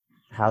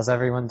How's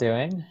everyone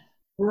doing?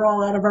 We're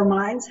all out of our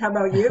minds. How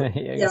about you?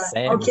 Yeah, Yeah.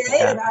 same. Okay.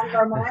 Yeah. And out of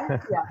our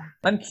minds. Yeah.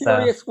 I'm So,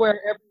 curious where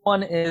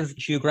everyone is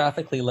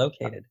geographically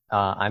located.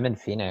 I'm in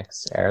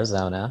Phoenix,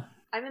 Arizona.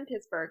 I'm in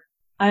Pittsburgh.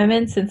 I'm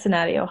in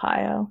Cincinnati,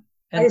 Ohio.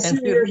 I And assume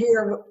you're students,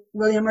 here.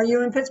 William, are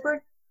you in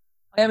Pittsburgh?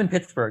 I am in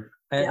Pittsburgh,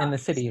 Yeah. in the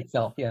city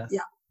itself, yes.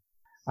 Yeah.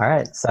 All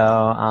right.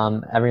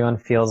 So, everyone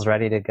feels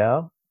ready to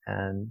go,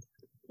 and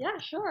Yeah,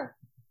 sure.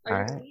 all Are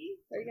you right, ready?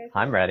 Are you guys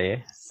I'm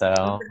ready.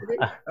 So,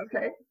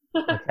 Okay.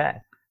 okay.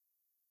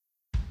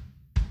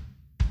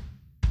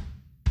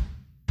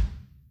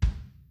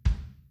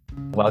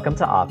 Welcome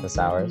to Office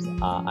Hours.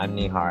 I'm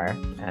Nihar,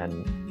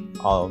 and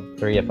all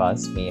three of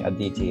us, me,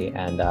 Aditi,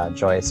 and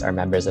Joyce, are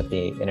members of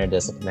the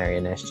Interdisciplinary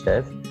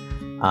Initiative.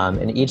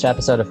 In each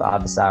episode of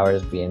Office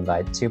Hours, we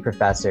invite two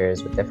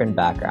professors with different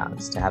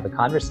backgrounds to have a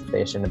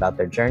conversation about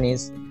their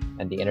journeys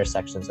and the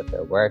intersections of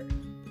their work.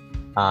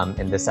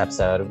 In this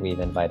episode, we've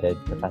invited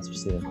Professor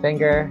Susan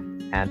Finger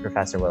and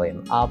Professor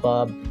William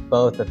Alba,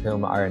 both of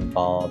whom are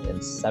involved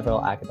in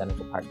several academic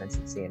departments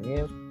at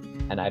CMU,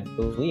 and I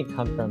believe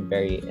come from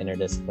very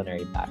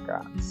interdisciplinary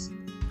backgrounds.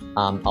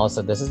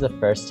 Also, this is the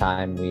first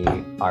time we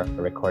are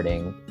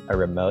recording a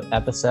remote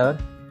episode,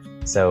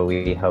 so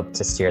we hope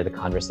to steer the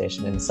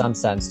conversation in some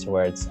sense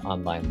towards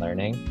online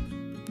learning.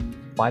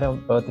 Why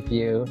don't both of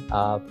you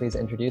please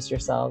introduce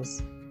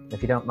yourselves?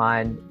 If you don't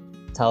mind,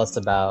 tell us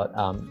about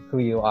who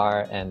you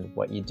are and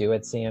what you do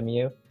at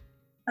CMU.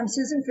 I'm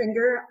Susan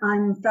Finger.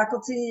 I'm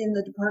faculty in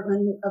the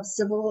Department of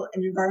Civil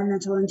and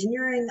Environmental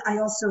Engineering. I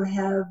also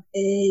have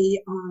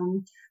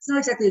it's not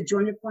exactly a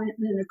joint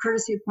appointment, a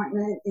courtesy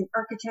appointment in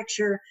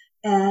architecture,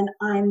 and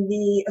I'm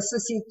the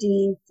Associate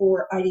Dean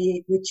for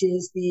Ideate, which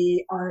is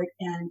the Art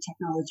and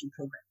Technology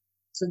program.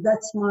 So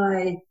that's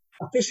my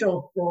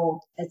official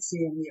role at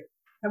CMU.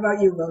 How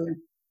about you, William?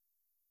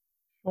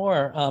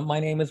 Sure. My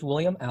name is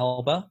William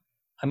Alba.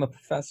 I'm a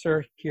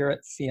professor here at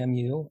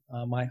CMU.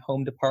 My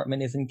home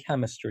department is in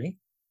chemistry.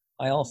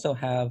 I also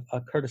have a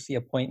courtesy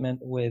appointment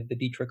with the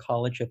Dietrich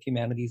College of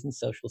Humanities and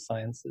Social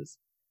Sciences.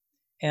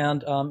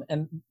 And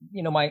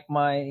you know,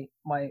 my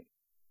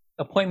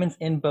appointments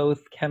in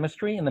both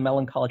chemistry and the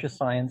Mellon College of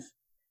Science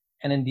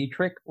and in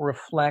Dietrich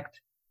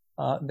reflect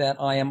that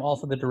I am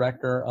also the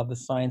director of the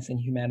Science and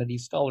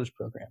Humanities Scholars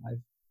Program.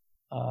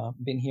 I've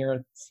been here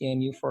at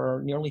CMU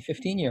for nearly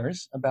 15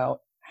 years, about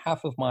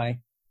half of my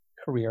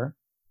career,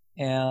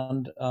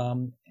 and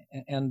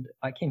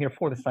I came here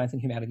for the Science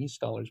and Humanities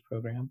Scholars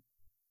Program.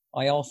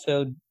 I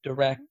also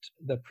direct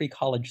the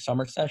pre-college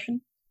summer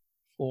session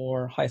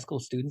for high school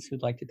students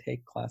who'd like to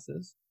take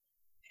classes,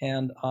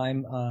 and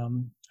I'm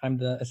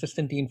the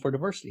assistant dean for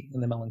diversity in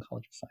the Mellon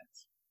College of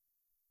Science.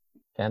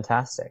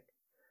 Fantastic.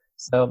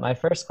 So my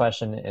first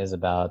question is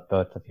about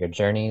both of your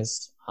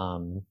journeys.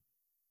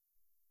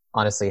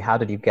 Honestly, how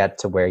did you get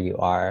to where you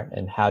are,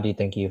 and how do you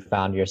think you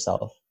found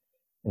yourself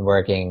in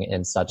working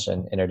in such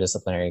an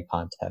interdisciplinary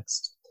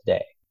context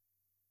today?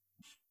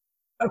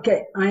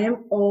 Okay, I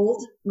am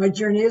old. My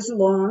journey is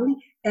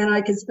long, and I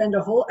could spend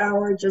a whole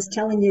hour just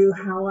telling you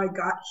how I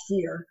got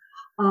here.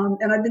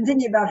 And I've been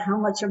thinking about how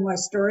much of my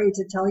story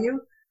to tell you,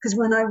 because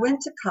when I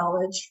went to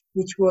college,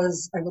 which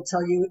was, I will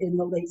tell you, in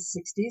the late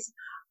 60s,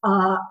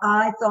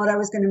 I thought I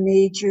was going to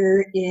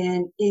major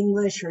in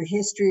English or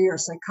history or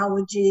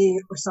psychology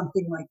or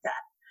something like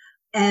that.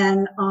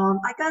 And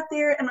I got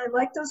there and I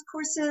liked those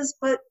courses,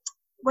 but it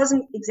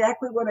wasn't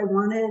exactly what I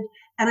wanted.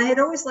 And I had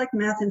always liked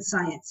math and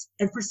science.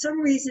 And for some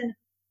reason,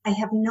 I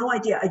have no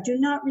idea. I do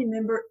not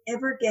remember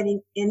ever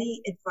getting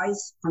any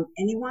advice from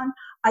anyone.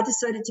 I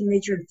decided to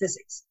major in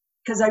physics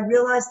because I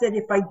realized that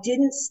if I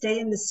didn't stay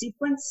in the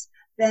sequence,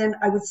 then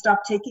I would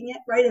stop taking it,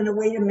 right? And a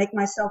way to make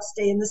myself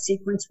stay in the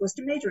sequence was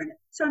to major in it.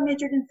 So I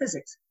majored in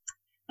physics.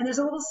 And there's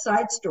a little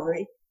side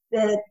story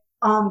that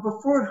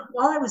while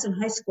I was in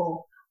high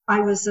school,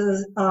 I was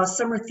a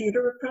summer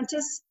theater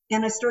apprentice,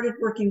 and I started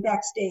working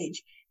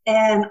backstage.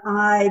 And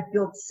I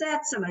built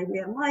sets, and I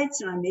ran lights,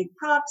 and I made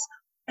props.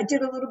 I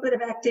did a little bit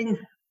of acting.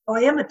 Oh,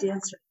 I am a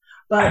dancer,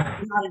 but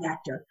not an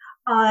actor.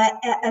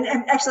 And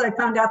actually, I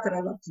found out that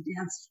I loved to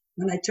dance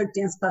when I took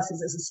dance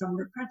classes as a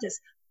summer apprentice.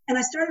 And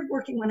I started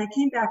working when I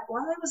came back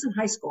while I was in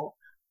high school.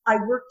 I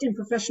worked in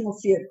professional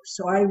theater.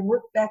 So I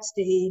worked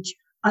backstage.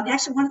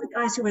 Actually, one of the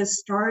guys who has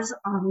stars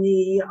on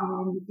the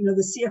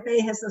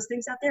CFA has those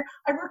things out there.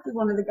 I worked with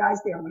one of the guys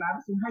there when I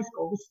was in high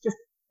school, which just,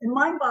 it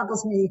mind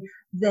boggles me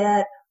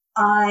that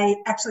I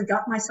actually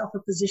got myself a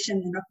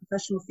position in a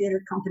professional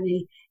theater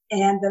company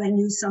and that I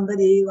knew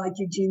somebody like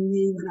Eugene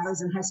Lee when I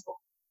was in high school.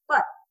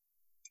 But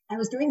I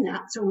was doing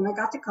that. So when I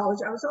got to college,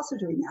 I was also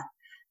doing that.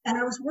 And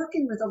I was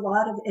working with a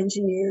lot of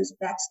engineers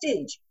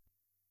backstage.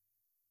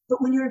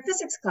 But when you're in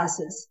physics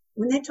classes,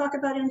 when they talk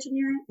about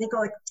engineering, they go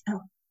like,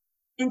 oh,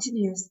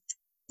 engineers,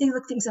 they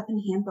look things up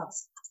in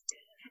handbooks.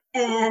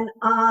 And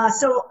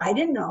so I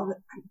didn't know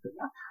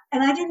that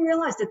and I didn't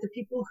realize that the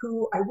people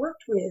who I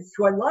worked with,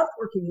 who I loved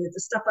working with, the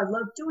stuff I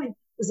loved doing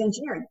was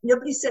engineering.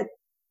 Nobody said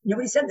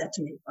that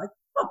to me. Like,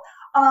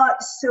 oh,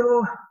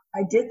 so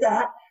I did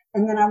that.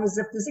 And then I was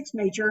a physics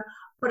major.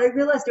 But I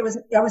realized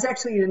I was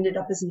actually ended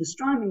up as an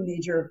astronomy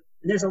major.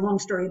 And there's a long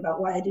story about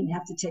why I didn't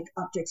have to take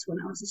optics when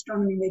I was an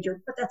astronomy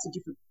major, but that's a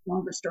different,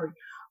 longer story.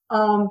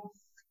 Um,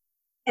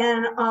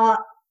 and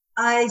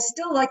I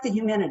still like the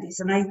humanities,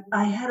 and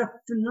I had a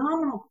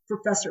phenomenal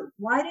professor.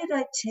 Why did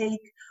I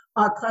take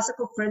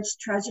classical French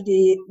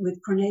tragedy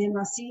with Corneille and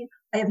Racine?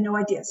 I have no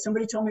idea.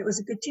 Somebody told me it was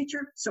a good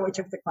teacher, so I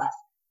took the class,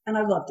 and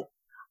I loved it.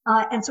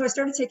 And so I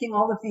started taking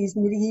all of these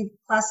medieval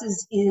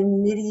classes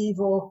in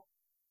medieval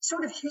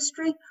sort of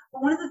history.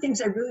 But one of the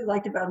things I really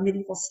liked about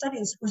medieval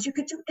studies was you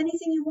could do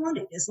anything you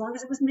wanted as long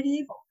as it was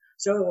medieval.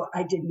 So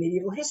I did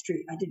medieval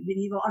history, I did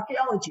medieval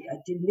archaeology, I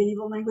did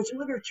medieval language and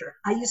literature.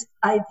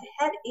 I've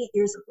had 8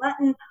 years of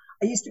Latin.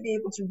 I used to be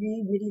able to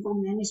read medieval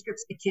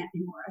manuscripts. I can't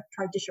anymore. I've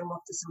tried to show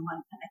off to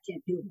someone and I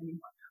can't do it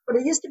anymore. But I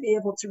used to be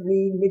able to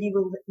read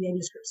medieval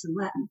manuscripts in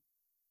Latin.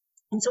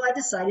 And so I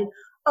decided,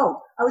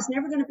 I was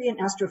never going to be an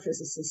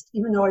astrophysicist,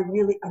 even though I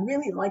really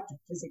liked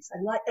physics.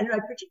 And I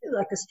particularly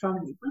like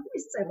astronomy. One of the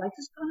reasons I like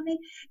astronomy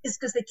is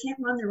because they can't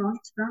run their own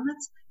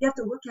experiments. You have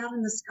to look out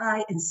in the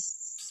sky and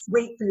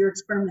wait for your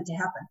experiment to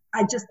happen.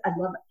 I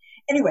love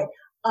it. Anyway,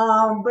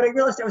 but I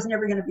realized I was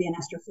never going to be an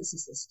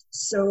astrophysicist.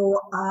 So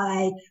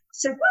I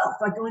said, well,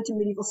 if I go into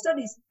medieval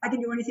studies, I can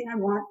do anything I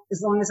want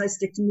as long as I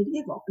stick to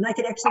medieval. And I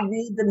could actually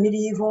read the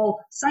medieval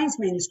science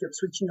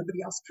manuscripts, which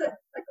nobody else could.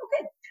 Like,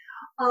 okay.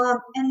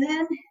 And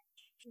then,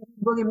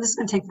 William, this is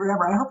going to take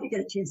forever. I hope you get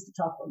a chance to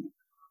talk with me.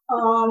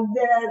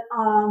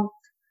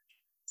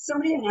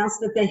 Somebody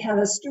announced that they had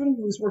a student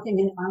who was working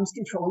in arms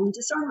control and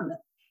disarmament,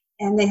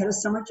 and they had a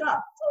summer job.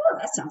 Oh,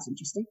 that sounds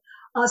interesting.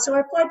 So I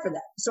applied for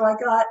that. So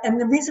and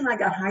the reason I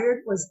got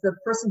hired was the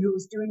person who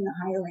was doing the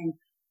hiring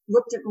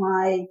looked at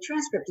my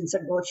transcript and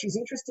said, well, if she's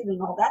interested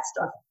in all that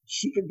stuff,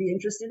 she could be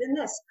interested in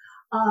this.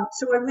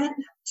 So I went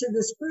to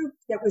this group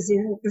that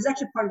it was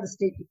actually part of the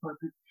State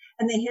Department,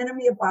 and they handed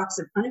me a box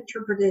of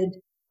uninterpreted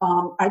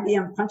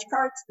IBM punch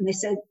cards, and they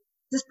said,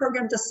 this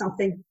program does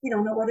something, we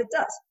don't know what it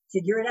does,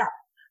 figure it out.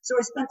 So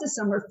I spent the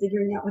summer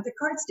figuring out what the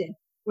cards did,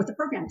 what the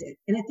program did.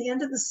 And at the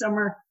end of the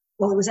summer,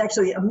 well, it was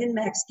actually a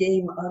min-max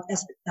game of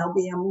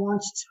LBM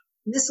launched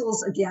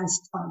missiles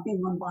against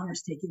B-1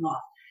 bombers taking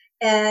off.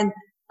 And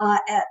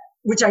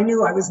which I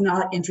knew I was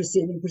not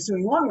interested in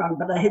pursuing long run,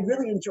 but I had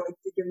really enjoyed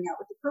figuring out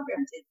what the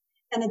program did.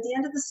 And at the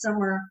end of the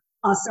summer,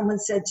 someone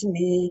said to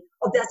me,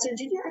 oh, that's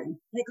engineering.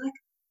 And I go like,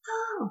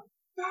 oh,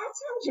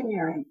 that's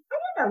engineering. I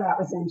didn't know that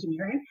was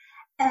engineering.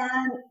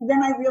 And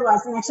then I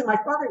realized, and actually my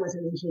father was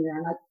an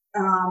engineer,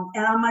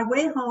 and on my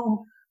way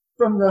home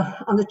on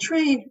the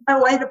train,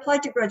 I had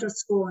applied to graduate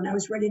school and I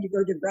was ready to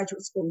go to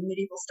graduate school in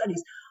medieval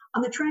studies.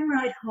 On the train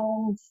ride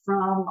home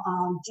from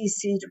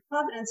DC to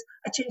Providence,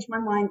 I changed my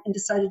mind and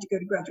decided to go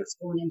to graduate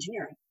school in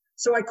engineering.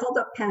 So I called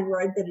up Penn,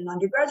 where I'd been an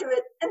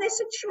undergraduate, and they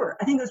said, sure.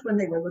 I think it was when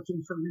they were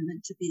looking for women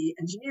to be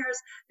engineers.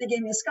 They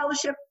gave me a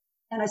scholarship,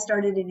 and I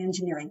started in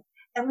engineering.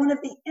 And one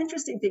of the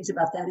interesting things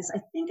about that is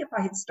I think if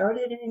I had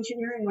started in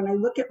engineering, when I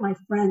look at my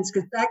friends,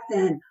 because back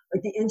then,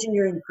 like the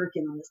engineering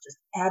curriculum was just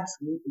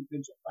absolutely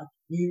rigid. Like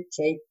you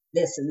take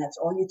this and that's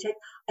all you take.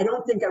 I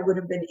don't think I would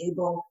have been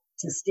able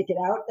to stick it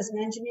out as an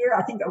engineer.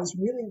 I think I was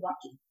really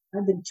lucky.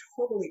 I've been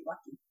totally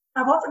lucky.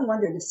 I've often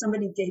wondered if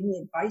somebody gave me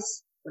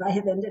advice, would I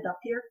have ended up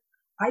here?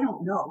 I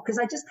don't know, because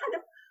I just kind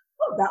of,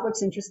 oh, that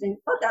looks interesting.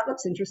 Oh, that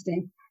looks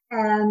interesting.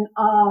 And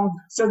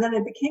so then I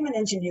became an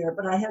engineer,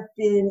 but I have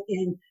been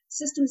in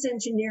systems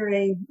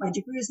engineering. My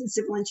degree is in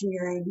civil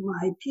engineering.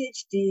 My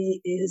PhD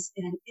is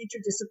in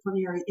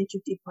interdisciplinary,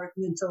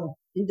 interdepartmental,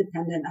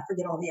 independent, I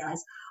forget all the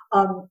I's,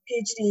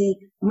 PhD.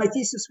 My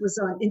thesis was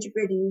on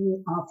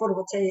integrating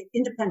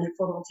independent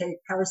photovoltaic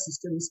power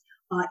systems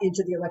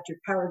into the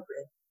electric power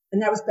grid.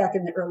 And that was back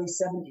in the early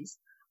 70s,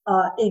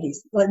 80s,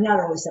 well, not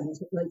early 70s,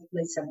 but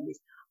late 70s.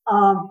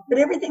 But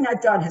everything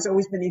I've done has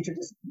always been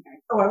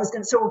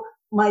interdisciplinary. So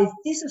my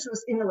thesis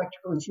was in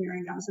electrical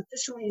engineering. I was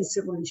officially in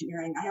civil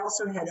engineering. I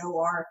also had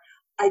OR.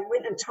 I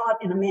went and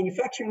taught in a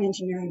manufacturing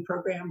engineering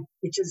program,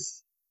 which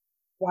is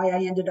why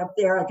I ended up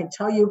there. I could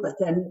tell you, but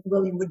then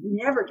William would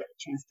never get a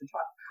chance to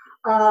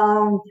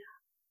talk.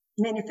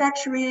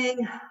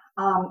 Manufacturing.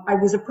 I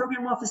was a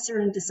program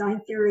officer in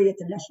design theory at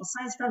the National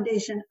Science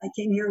Foundation. I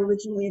came here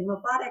originally in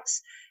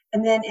robotics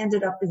and then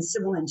ended up in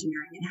civil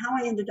engineering. And how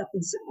I ended up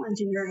in civil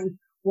engineering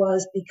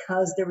was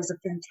because there was a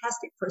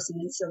fantastic person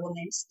in civil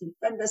named Steve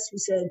Fenves who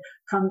said,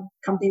 come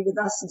be with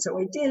us. And so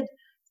I did.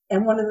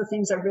 And one of the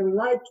things I really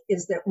like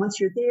is that once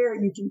you're there,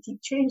 you can keep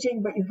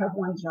changing, but you have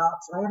one job.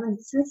 So I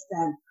haven't, since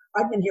then,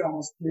 I've been here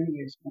almost 3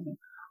 years.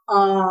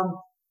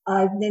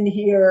 I've been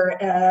here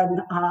and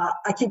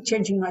I keep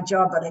changing my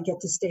job, but I get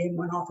to stay in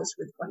one office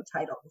with one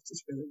title, which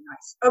is really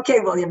nice.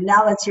 Okay, William,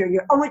 now let's hear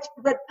your,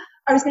 but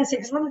I was going to say,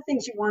 because one of the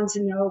things you wanted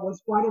to know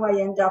was why do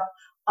I end up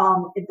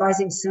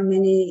advising so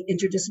many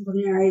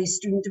interdisciplinary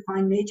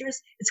student-defined majors?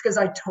 It's because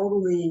I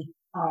totally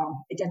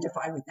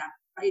identify with them,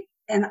 right?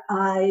 And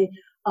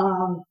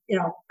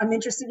I'm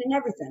interested in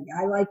everything.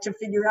 I like to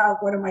figure out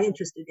what am I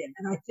interested in.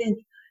 And I think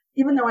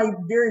even though I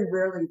very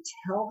rarely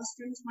tell the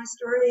students my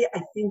story,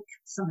 I think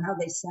somehow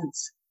they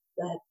sense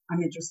that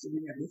I'm interested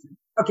in everything.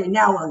 Okay,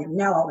 now, William,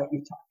 now I'll let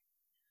you talk.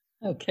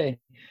 Okay.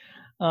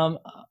 Um,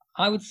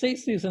 I would say,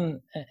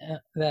 Susan,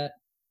 that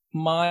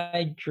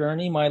my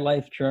journey, my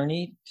life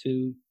journey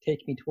to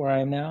take me to where I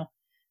am now,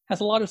 has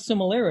a lot of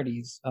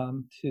similarities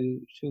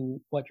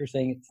to what you're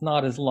saying. It's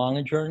not as long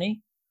a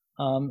journey,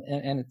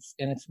 and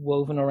it's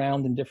woven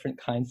around in different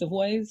kinds of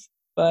ways.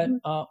 But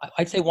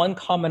I'd say one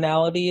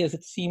commonality is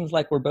it seems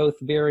like we're both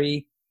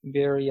very,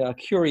 very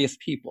curious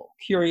people.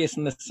 Curious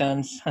in the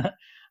sense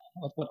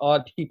what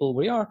odd people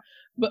we are,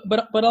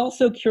 but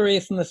also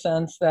curious in the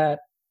sense that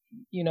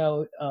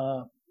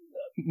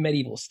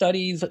medieval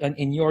studies, and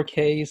in your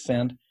case,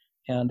 and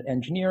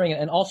engineering,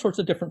 and all sorts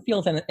of different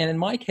fields, and in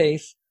my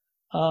case,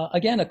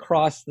 again,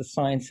 across the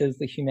sciences,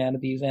 the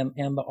humanities,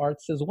 and the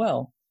arts as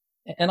well.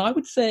 And I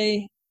would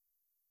say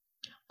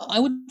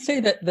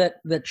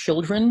that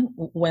children,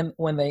 when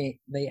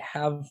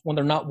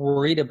they're not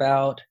worried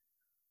about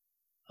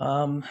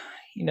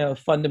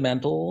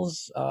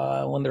fundamentals,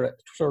 when they're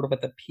sort of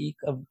at the peak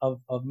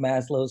of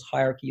Maslow's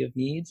hierarchy of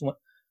needs,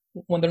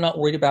 when they're not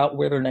worried about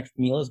where their next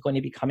meal is going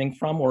to be coming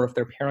from or if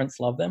their parents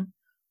love them.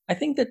 I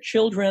think that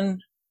children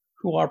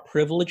who are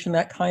privileged in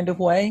that kind of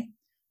way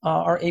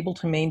are able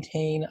to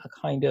maintain a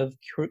kind of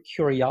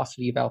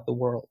curiosity about the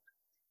world.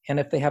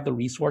 And if they have the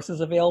resources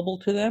available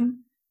to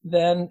them,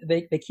 then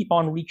they keep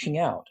on reaching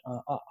out.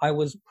 I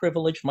was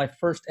privileged. My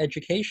first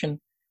education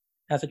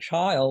as a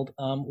child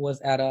was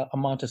at a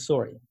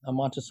Montessori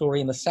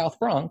in the South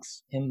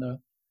Bronx in the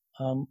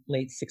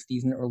late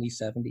 60s and early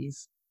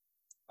 70s.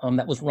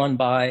 That was run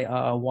by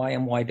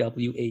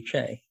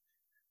YMYWHA.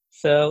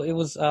 So it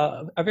was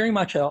a very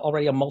much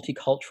already a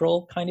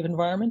multicultural kind of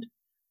environment.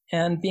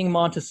 And being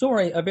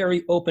Montessori, a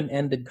very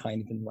open-ended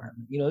kind of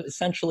environment.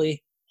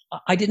 Essentially,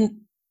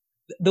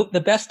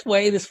 the best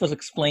way this was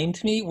explained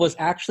to me was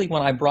actually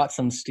when I brought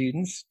some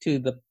students to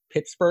the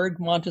Pittsburgh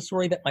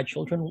Montessori that my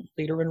children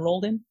later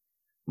enrolled in,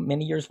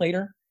 many years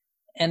later.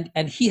 And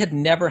he had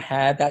never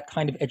had that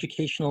kind of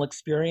educational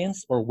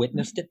experience or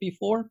witnessed it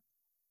before.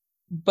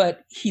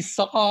 But he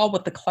saw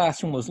what the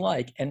classroom was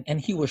like, and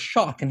he was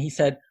shocked. And he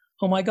said,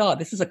 "Oh my God,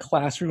 this is a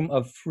classroom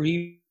of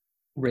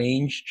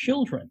free-range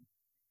children.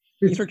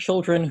 These are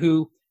children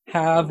who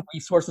have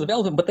resources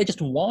available, but they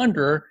just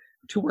wander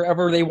to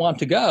wherever they want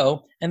to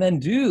go and then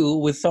do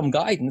with some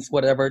guidance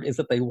whatever it is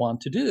that they want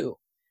to do."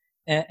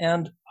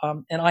 And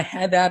I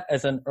had that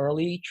as an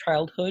early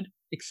childhood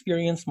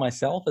experience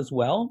myself as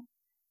well.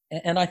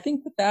 And I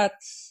think I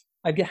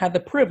had the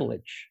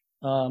privilege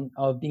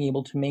of being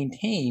able to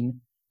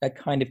maintain that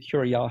kind of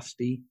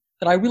curiosity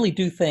that I really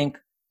do think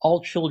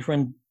all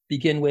children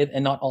begin with,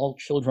 and not all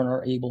children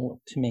are able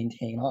to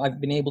maintain.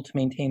 I've been able to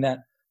maintain that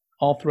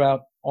all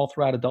throughout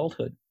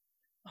adulthood.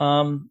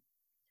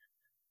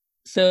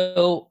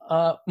 So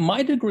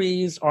my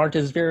degrees aren't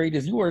as varied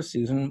as yours,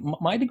 Susan.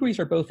 My degrees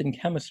are both in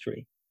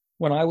chemistry.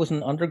 When I was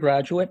an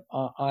undergraduate,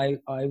 I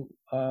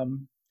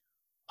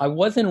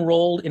was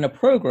enrolled in a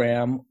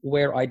program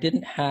where I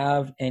didn't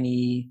have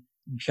any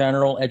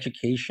general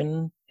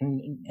education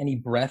and any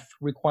breadth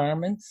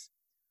requirements.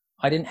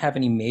 I didn't have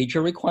any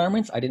major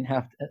requirements. I didn't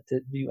have to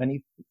do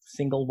any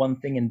single one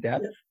thing in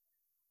depth.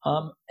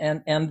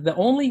 And the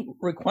only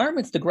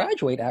requirements to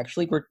graduate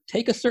actually were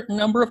take a certain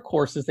number of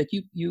courses that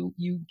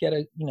you get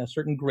a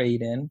certain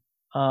grade in,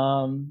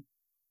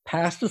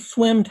 pass the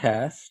swim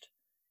test,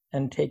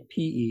 and take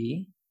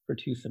PE for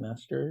 2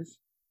 semesters,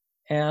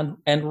 and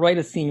write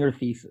a senior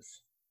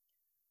thesis.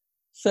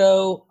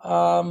 So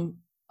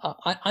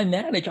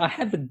I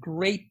had the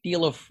great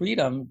deal of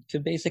freedom to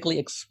basically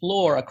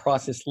explore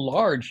across this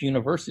large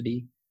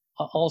university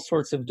all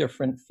sorts of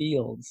different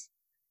fields.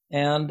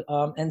 And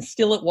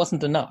still it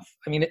wasn't enough.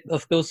 I mean,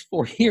 those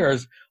 4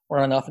 years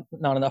were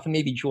not enough. And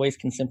maybe Joyce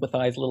can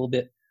sympathize a little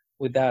bit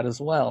with that as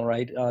well,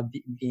 right?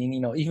 Being,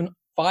 even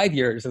 5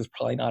 years is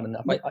probably not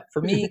enough.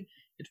 For me,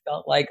 it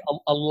felt like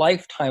a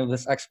lifetime of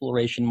this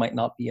exploration might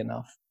not be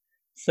enough.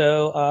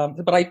 So,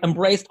 but I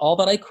embraced all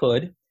that I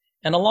could.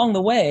 And along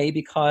the way,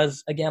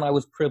 because again, I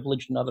was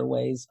privileged in other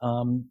ways.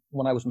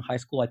 When I was in high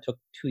school, I took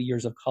 2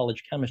 years of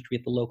college chemistry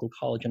at the local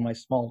college in my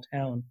small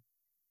town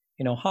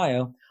in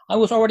Ohio. I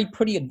was already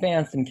pretty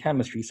advanced in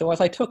chemistry. So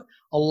as I took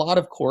a lot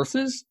of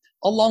courses,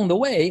 along the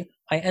way,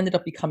 I ended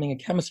up becoming a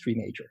chemistry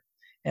major.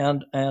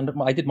 And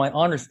I did my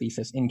honors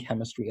thesis in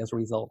chemistry as a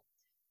result.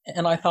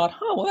 And I thought,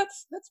 well,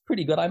 that's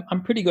pretty good.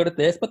 I'm pretty good at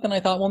this. But then I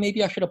thought, well,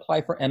 maybe I should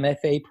apply for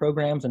MFA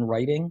programs in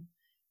writing.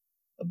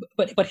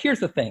 But here's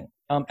the thing.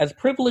 As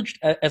privileged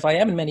as I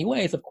am in many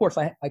ways, of course,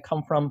 I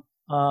come from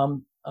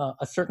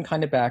a certain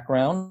kind of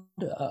background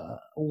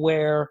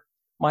where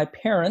my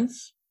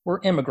parents were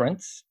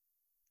immigrants,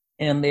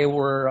 and they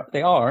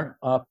are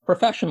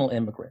professional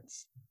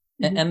immigrants.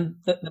 Mm-hmm. And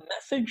the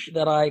message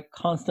that I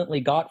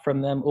constantly got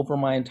from them over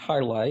my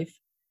entire life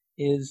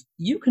is,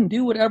 you can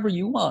do whatever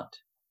you want,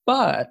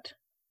 but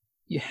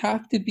you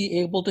have to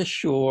be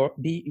sure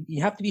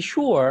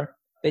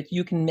that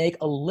you can make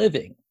a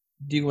living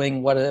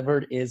doing whatever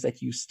it is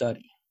that you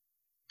study.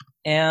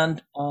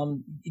 And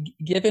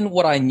given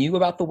what I knew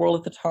about the world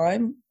at the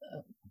time,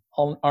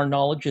 our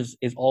knowledge is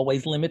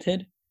always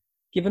limited.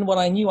 Given what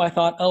I knew, I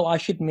thought, oh, I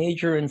should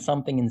major in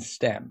something in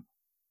STEM.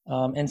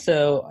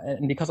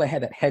 And because I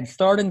had that head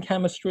start in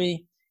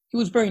chemistry, it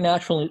was very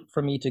natural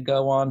for me to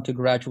go on to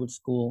graduate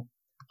school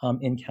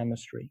in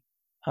chemistry.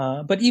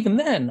 But even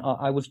then,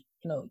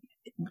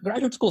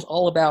 graduate school is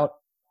all about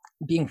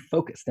being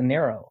focused and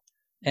narrow.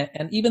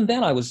 And even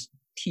then, I was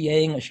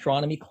TAing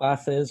astronomy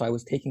classes. I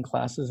was taking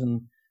classes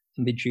in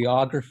the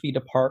geography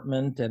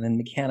department and in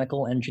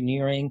mechanical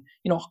engineering,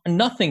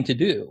 nothing to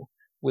do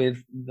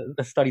with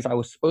the studies I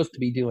was supposed to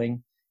be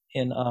doing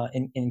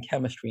in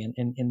chemistry and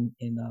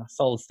in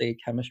solid state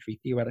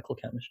chemistry, theoretical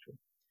chemistry.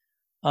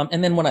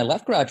 And then when I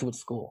left graduate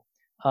school,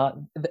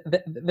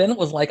 then it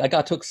was like I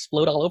got to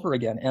explode all over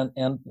again.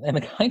 And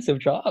the kinds of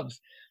jobs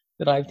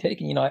that I've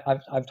taken,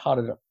 I've taught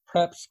at a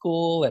prep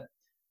school,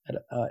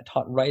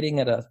 taught writing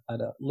at a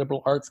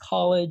liberal arts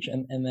college,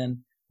 and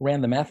then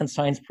ran the math and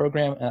science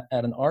program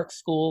at an art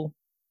school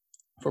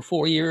for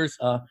 4 years,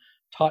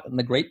 taught in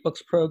the Great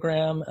Books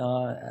program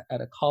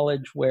at a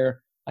college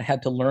where I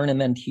had to learn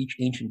and then teach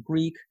ancient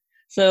Greek.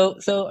 So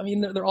I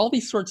mean, there are all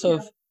these sorts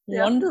of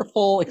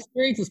wonderful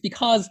experiences,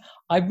 because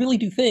I really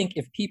do think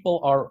if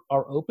people are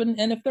open,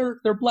 and if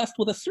they're blessed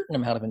with a certain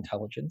amount of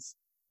intelligence,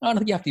 I don't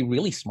think you have to be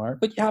really smart,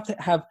 but you have to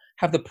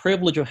have the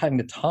privilege of having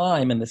the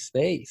time and the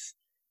space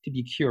to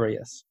be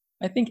curious.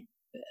 I think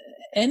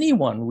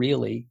anyone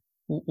really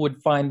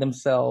would find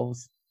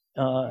themselves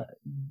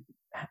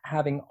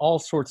having all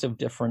sorts of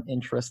different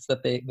interests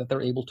that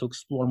they're able to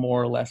explore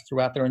more or less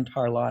throughout their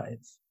entire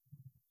lives.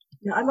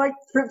 Yeah, I like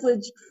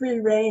privileged, free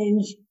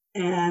range,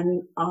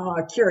 and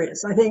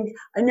curious. I think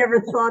I never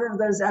thought of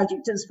those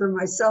adjectives for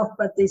myself,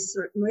 but they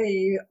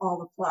certainly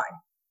all apply.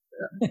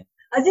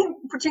 I think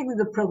particularly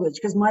the privilege,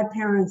 because my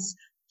parents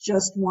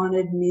just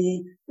wanted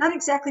me not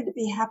exactly to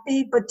be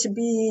happy, but to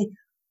be,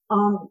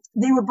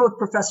 they were both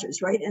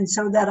professors, right? And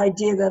so that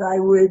idea that I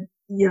would,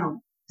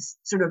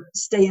 sort of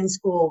stay in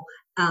school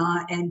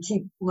and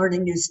keep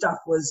learning new stuff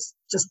was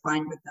just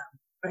fine with them,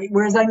 right?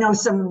 Whereas I know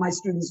some of my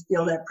students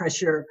feel that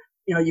pressure,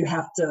 you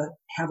have to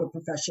have a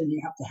profession, you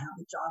have to have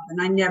a job.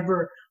 And I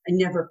never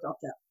felt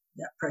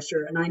that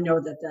pressure. And I know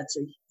that that's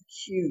a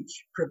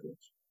huge privilege.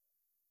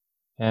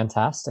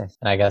 Fantastic.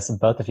 And I guess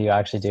both of you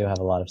actually do have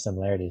a lot of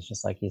similarities,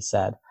 just like you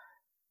said.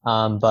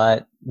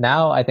 But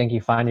now I think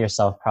you find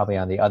yourself probably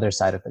on the other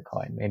side of the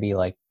coin, maybe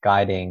like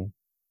guiding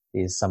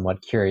these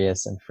somewhat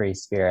curious and free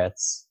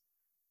spirits.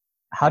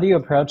 How do you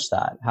approach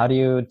that? How do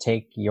you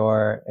take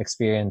your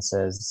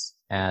experiences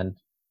and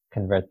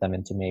convert them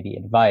into maybe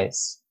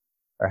advice?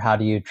 Or how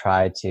do you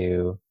try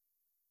to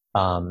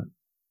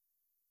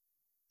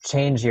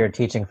change your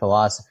teaching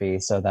philosophy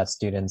so that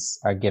students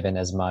are given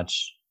as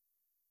much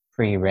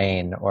free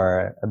reign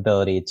or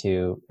ability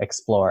to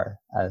explore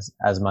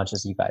as much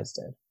as you guys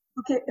did?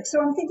 Okay, so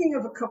I'm thinking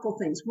of a couple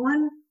things.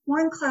 One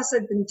class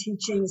I've been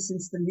teaching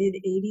since the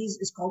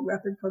mid-'80s is called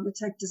Rapid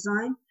Prototype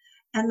Design.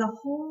 And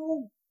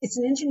it's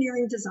an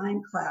engineering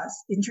design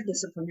class,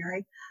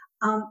 interdisciplinary.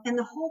 And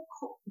the whole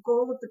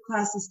goal of the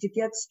class is to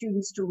get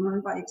students to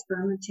learn by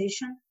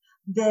experimentation,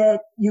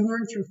 that you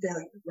learn through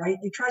failure, right?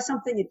 You try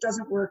something, it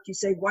doesn't work, you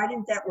say, why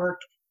didn't that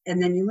work?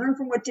 And then you learn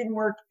from what didn't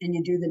work and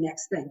you do the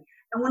next thing.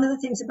 And one of the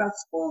things about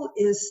school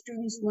is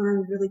students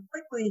learn really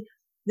quickly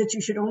that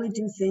you should only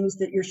do things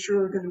that you're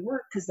sure are going to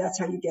work, because that's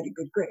how you get a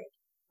good grade,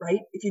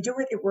 right? If you do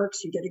it, it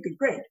works, you get a good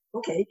grade.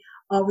 Okay,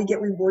 we get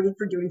rewarded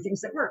for doing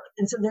things that work.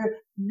 And so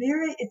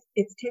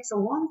it takes a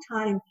long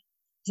time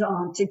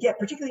to get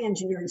particularly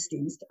engineering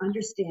students to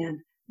understand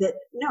that,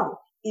 no,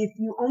 if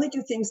you only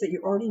do things that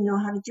you already know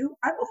how to do,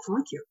 I will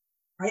flunk you,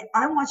 right?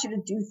 I want you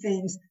to do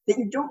things that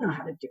you don't know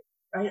how to do,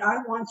 right? I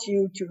want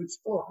you to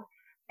explore.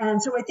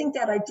 And so I think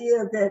that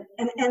idea that,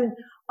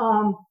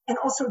 and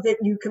also that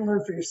you can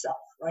learn for yourself,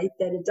 right?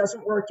 That it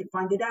doesn't work, you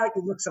find it out,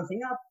 you look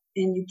something up,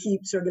 and you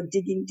keep sort of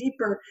digging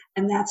deeper,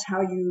 and that's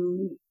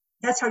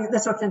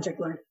authentic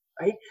learning,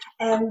 right?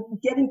 And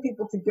getting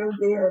people to go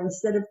there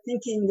instead of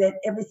thinking that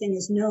everything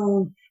is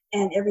known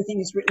and everything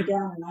is written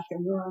down and I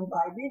can learn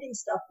by reading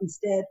stuff.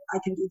 Instead, I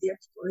can do the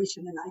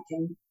exploration and I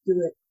can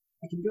do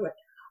it.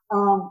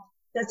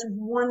 That's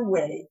one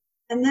way.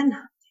 And then,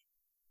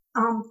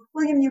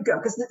 William, you go,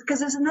 because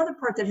there's another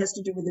part that has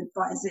to do with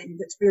advising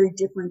that's very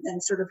different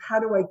than sort of how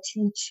do I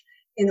teach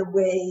in a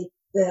way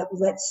that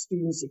lets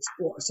students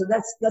explore. So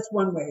that's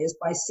one way, is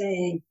by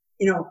saying,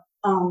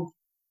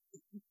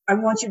 I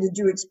want you to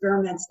do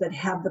experiments that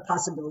have the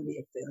possibility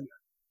of failure.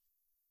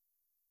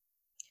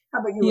 How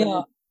about you?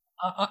 Yeah,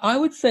 I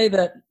would say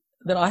that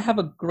I have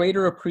a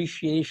greater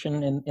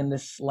appreciation in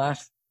this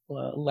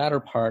latter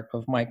part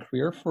of my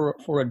career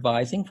for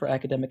advising, for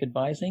academic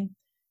advising,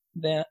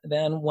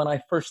 than when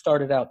I first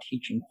started out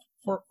teaching.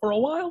 For a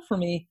while, for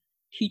me,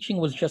 teaching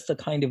was just a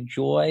kind of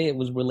joy. It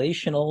was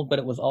relational, but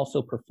it was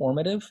also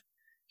performative,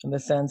 in the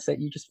sense that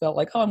you just felt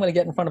like, oh, I'm going to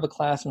get in front of a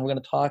class and we're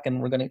going to talk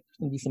and we're going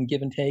to be some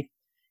give and take.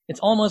 It's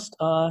almost,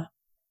 how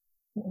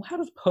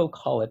does Poe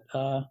call it?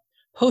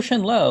 Po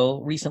Shen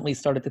Lo recently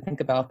started to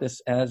think about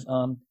this as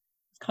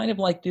kind of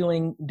like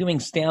doing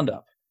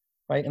stand-up.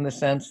 right? In the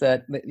sense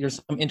that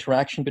there's some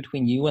interaction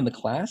between you and the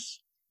class,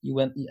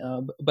 but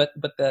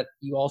that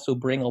you also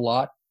bring a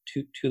lot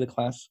to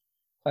the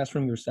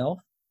classroom yourself.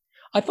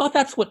 I thought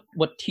that's what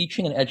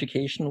teaching and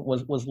education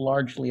was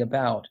largely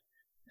about,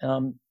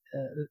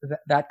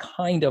 that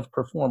kind of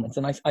performance,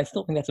 and I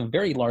still think that's a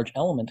very large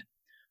element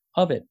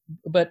of it.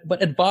 But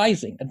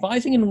advising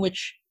in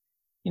which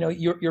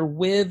you're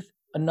with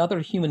another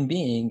human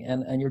being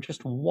and you're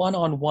just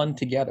one-on-one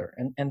together,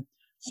 and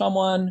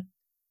someone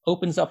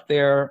opens up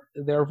their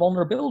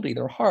vulnerability,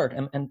 their heart,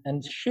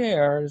 and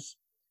shares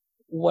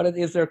what it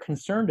is they're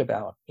concerned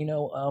about.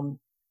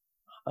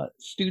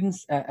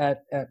 Students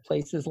at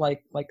places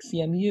like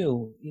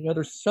CMU,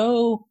 they're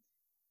so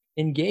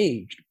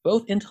engaged,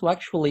 both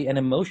intellectually and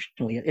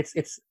emotionally.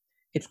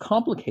 It's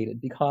complicated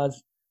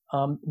because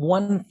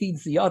one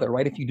feeds the other,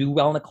 right? If you do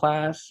well in a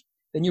class,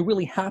 then you're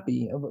really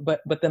happy.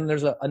 But then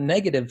there's a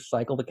negative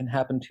cycle that can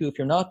happen too. If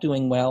you're not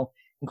doing well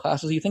in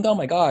classes, you think, oh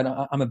my God,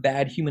 I'm a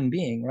bad human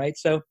being, right?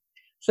 So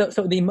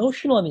the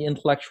emotional and the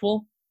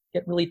intellectual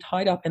get really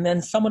tied up, and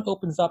then someone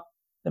opens up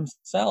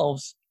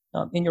themselves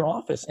in your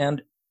office,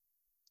 and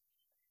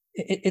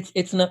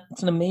it's an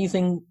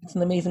amazing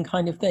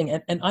kind of thing.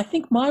 And I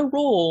think my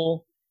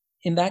role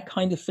in that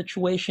kind of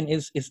situation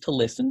is to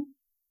listen,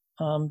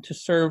 to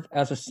serve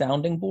as a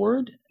sounding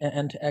board,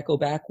 and to echo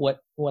back what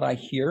I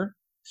hear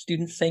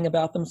students saying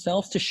about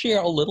themselves, to share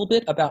a little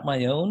bit about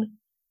my own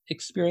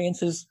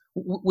experiences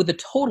with the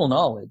total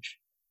knowledge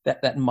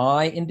that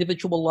my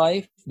individual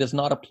life does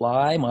not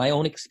apply. My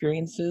own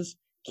experiences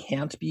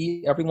can't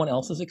be everyone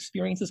else's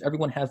experiences.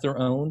 Everyone has their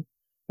own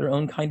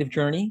kind of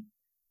journey.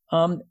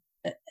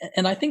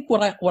 And I think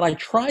what I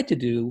try to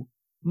do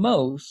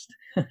most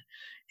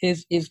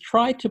is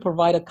try to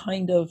provide a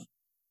kind of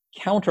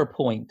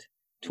counterpoint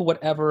to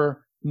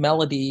whatever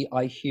melody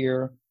I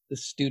hear the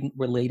student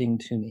relating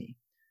to me,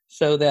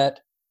 so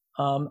that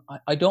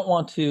I don't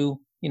want to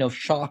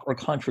shock or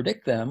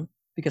contradict them,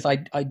 because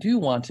I do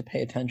want to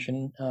pay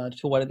attention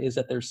to what it is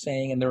that they're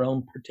saying in their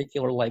own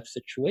particular life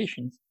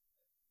situations.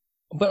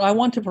 But I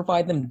want to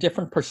provide them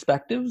different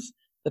perspectives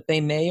that they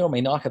may or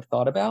may not have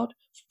thought about.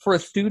 For a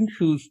student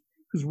who's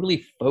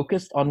really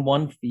focused on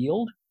one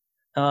field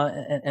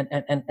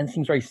and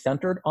seems very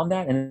centered on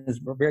that and is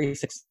very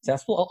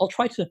successful, I'll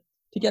try to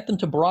get them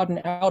to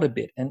broaden out a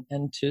bit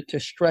and to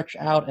stretch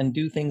out and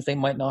do things they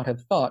might not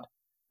have thought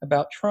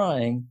about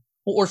trying.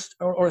 Or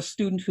a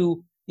student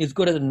who is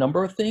good at a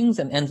number of things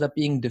and ends up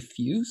being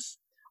diffuse,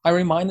 I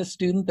remind the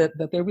student that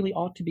they really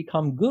ought to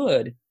become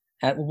good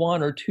at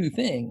one or two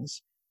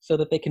things so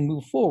that they can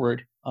move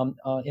forward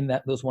in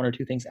those one or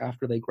two things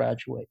after they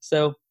graduate.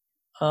 So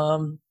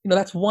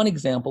that's one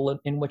example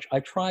in which I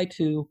try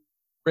to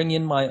bring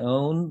in my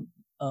own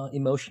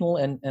emotional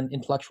and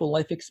intellectual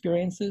life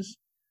experiences.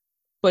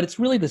 But it's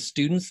really the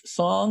student's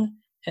song,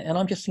 and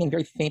I'm just singing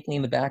very faintly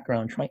in the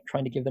background,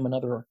 trying to give them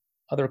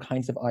other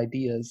kinds of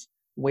ideas,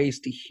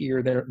 ways to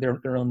hear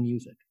their own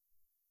music.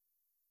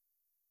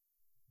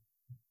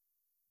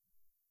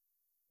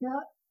 Yeah,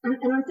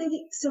 and I'm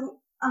thinking, so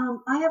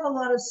I have a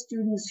lot of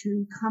students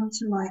who come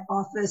to my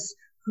office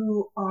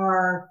who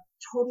are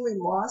totally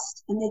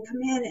lost, and they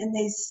come in and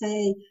they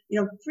say,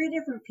 3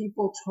 different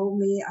people told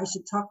me I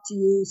should talk to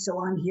you,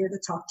 so I'm here to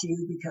talk to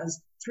you,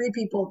 because 3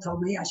 people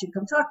told me I should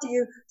come talk to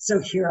you, so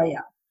here I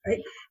am, right?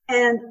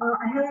 And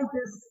I had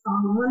this,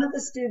 one of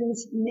the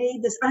students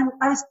made this,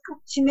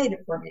 she made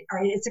it for me, all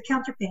right? It's a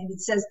counterpane.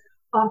 It says,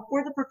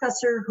 for the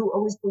professor who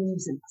always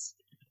believes in us.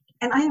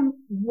 And I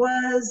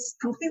was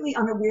completely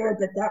unaware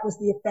that was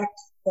the effect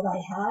that I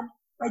had,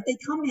 right? They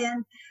come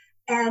in,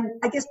 and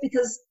I guess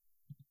because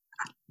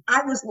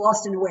I was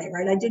lost in a way,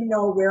 right? I didn't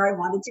know where I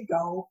wanted to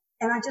go.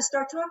 And I just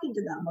start talking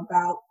to them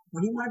about,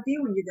 what do you want to be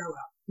when you grow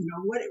up?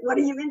 What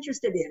are you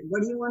interested in?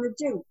 What do you want to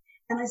do?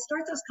 And I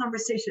start those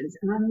conversations,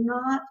 and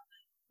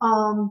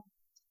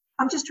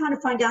I'm just trying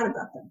to find out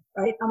about them,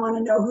 right? I want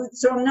to know who,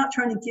 so I'm not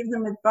trying to give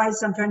them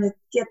advice. I'm trying to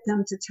get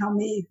them to tell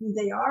me who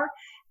they are.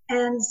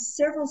 And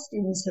several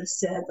students have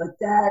said like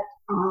that,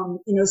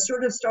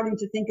 sort of starting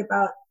to think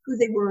about who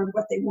they were and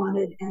what they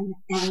wanted and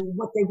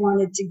what they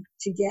wanted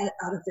to get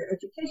out of their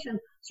education,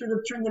 sort of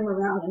turned them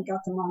around and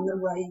got them on the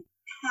right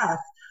path.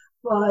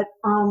 But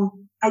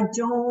I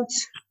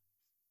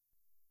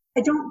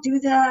don't do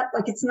that.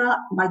 Like, it's not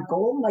my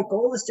goal. My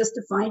goal is just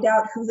to find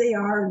out who they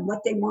are and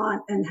what they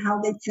want and how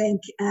they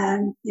think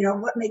and,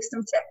 what makes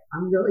them tick.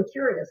 I'm really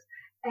curious.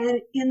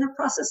 And in the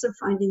process of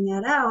finding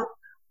that out,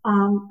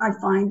 I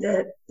find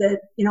that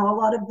a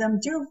lot of them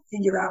do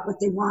figure out what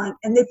they want,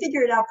 and they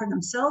figure it out for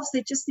themselves.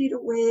 They just need a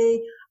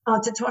way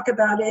to talk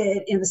about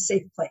it in a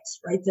safe place,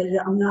 right?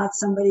 That I'm not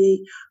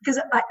somebody,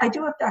 because I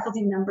do have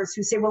faculty members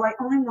who say, well, I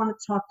only want to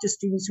talk to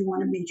students who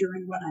want to major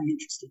in what I'm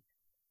interested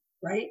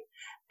in, right?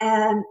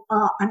 And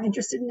I'm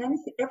interested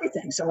in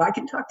everything, so I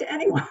can talk to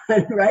anyone,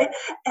 right?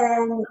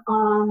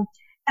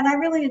 And I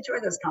really enjoy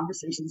those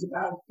conversations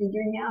about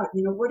figuring out,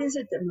 what is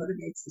it that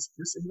motivates this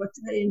person? What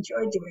do they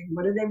enjoy doing?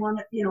 What do they want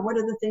to, what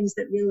are the things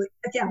that really,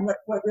 again,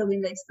 what really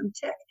makes them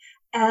tick?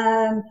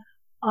 And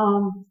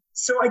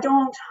so I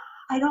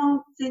I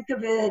don't think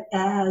of it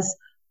as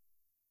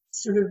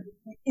sort of,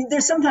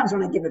 there's sometimes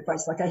when I give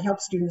advice, like I help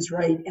students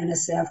write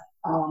NSF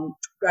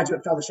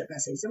graduate fellowship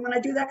essays. And when I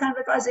do that kind of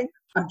advising,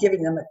 I'm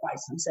giving them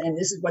advice. I'm saying,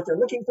 this is what they're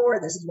looking for.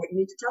 This is what you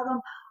need to tell them.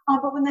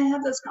 But when they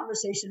have those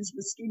conversations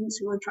with students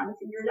who are trying to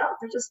figure it out,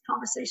 they're just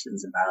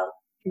conversations about,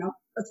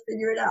 let's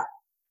figure it out.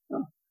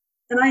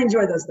 And I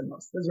enjoy those the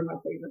most. Those are my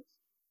favorites.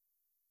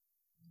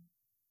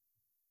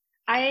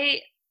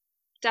 I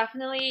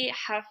definitely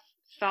have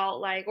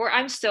felt like, or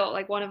I'm still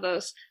like one of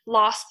those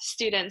lost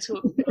students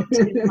who go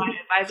to my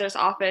advisor's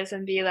office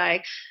and be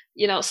like,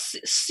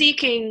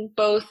 seeking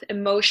both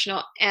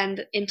emotional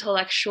and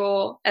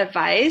intellectual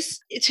advice.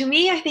 To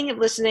me, I think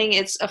listening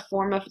is a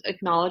form of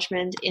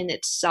acknowledgement in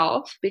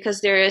itself,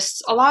 because there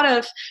is a lot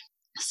of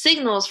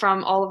signals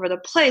from all over the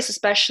place,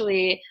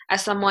 especially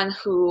as someone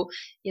who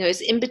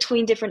is in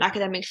between different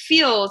academic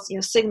fields,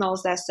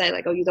 signals that say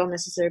like, oh, you don't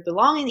necessarily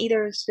belong in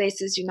either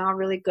spaces, you're not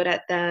really good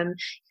at them.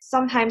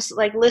 Sometimes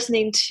like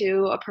listening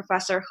to a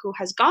professor who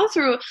has gone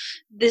through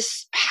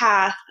this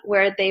path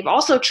where they've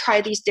also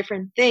tried these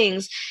different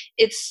things,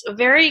 it's a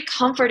very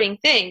comforting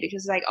thing,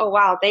 because like, oh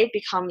wow, they've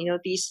become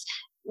these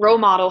role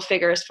model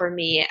figures for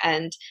me,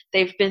 and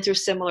they've been through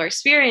similar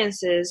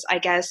experiences. I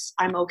guess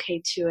I'm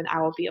okay too, and I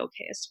will be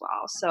okay as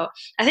well. So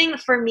I think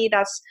for me,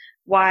 that's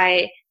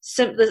why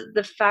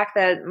the fact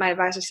that my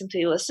advisor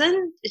simply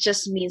listen, it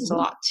just means a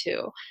lot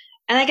too.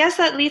 And I guess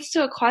that leads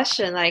to a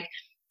question, like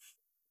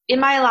in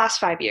my last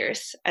 5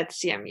 years at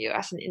CMU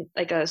as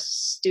a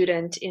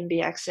student in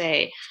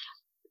BXA,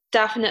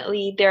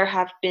 definitely there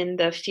have been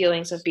the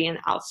feelings of being an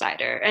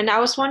outsider. And I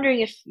was wondering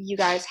if you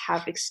guys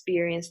have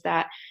experienced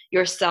that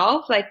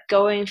yourself, like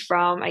going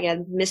from,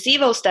 again, Miss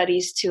Evo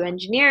studies to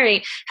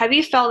engineering. Have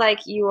you felt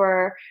like you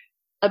were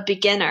a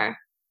beginner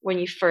when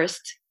you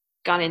first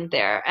got in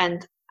there?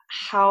 And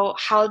how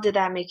did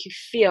that make you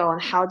feel?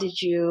 And how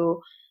did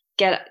you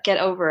get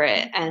over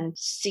it and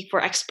seek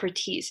for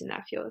expertise in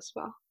that field as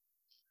well?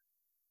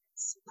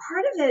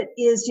 Part of it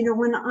is,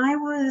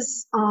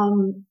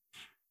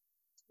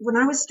 when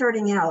I was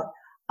starting out,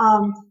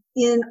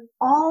 in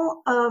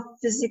all of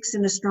physics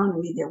and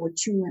astronomy, there were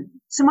 2 women.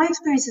 So my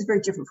experience is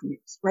very different from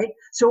yours, right?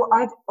 So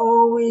I've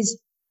always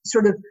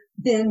sort of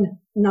been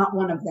not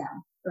one of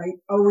them, right?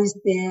 Always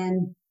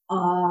been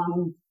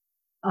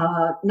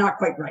not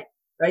quite right?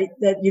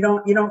 That you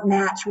don't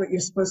match what you're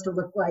supposed to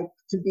look like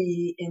to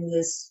be in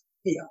this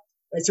field,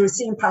 right? So it's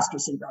the imposter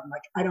syndrome,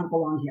 like I don't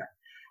belong here.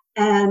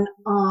 And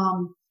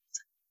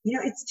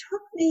it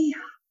took me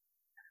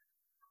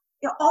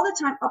all the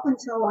time up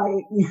until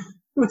I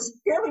was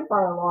fairly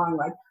far along,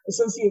 like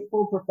associate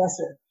full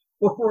professor,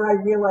 before I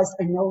realized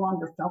I no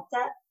longer felt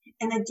that.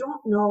 And I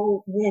don't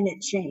know when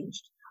it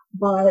changed,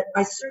 but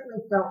I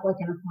certainly felt like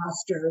an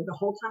imposter the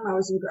whole time I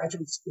was in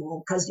graduate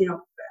school. Because,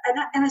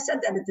 and I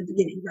said that at the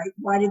beginning, right?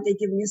 Why did they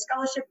give me a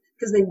scholarship?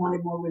 Because they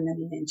wanted more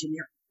women in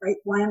engineering, right?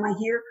 Why am I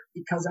here?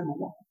 Because I'm a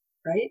woman,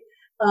 right?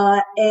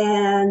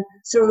 And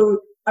so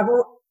I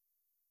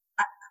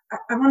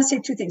want to say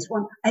 2 things.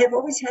 One, I have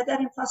always had that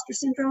imposter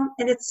syndrome,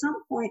 and at some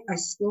point I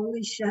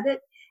slowly shed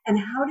it. And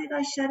how did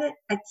I shed it?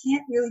 I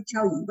can't really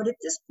tell you, but at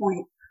this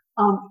point,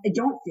 I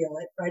don't feel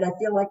it, right? I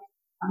feel like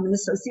I'm an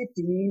associate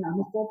dean, I'm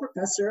a full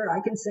professor, I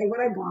can say what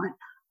I want,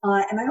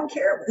 and I don't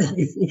care whether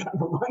you think I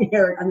belong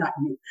here. I'm not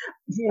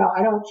you.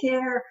 I don't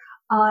care.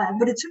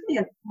 But it took me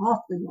an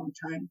awfully long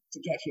time to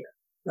get here,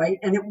 right?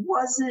 And it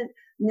wasn't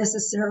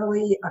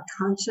necessarily a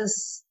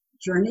conscious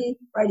journey,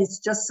 right? It's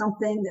just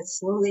something that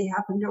slowly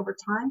happened over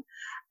time.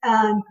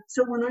 And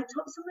so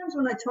sometimes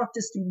when I talk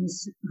to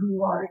students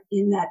who are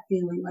in that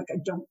feeling like I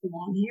don't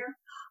belong here,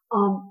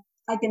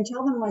 I can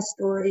tell them my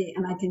story,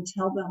 and I can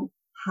tell them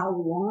how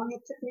long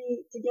it took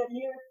me to get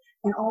here.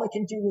 And all I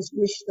can do is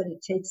wish that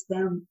it takes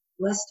them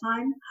less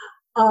time.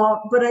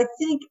 But I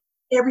think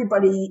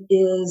everybody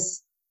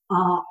is,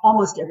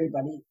 almost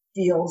everybody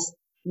feels,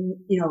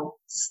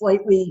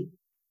 slightly,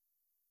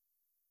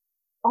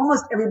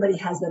 almost everybody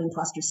has that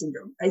imposter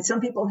syndrome, right?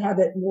 Some people have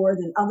it more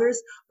than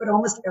others, but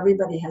almost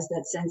everybody has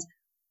that sense,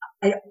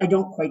 I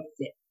don't quite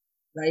fit,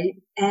 right?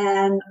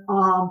 And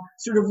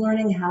sort of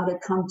learning how to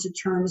come to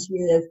terms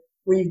with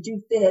where you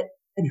do fit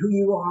and who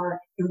you are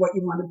and what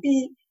you want to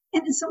be.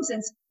 And in some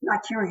sense,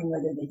 not caring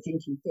whether they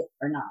think you fit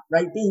or not,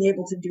 right? Being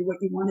able to do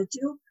what you want to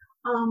do.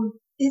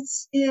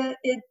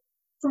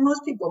 For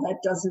most people,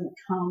 that doesn't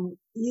come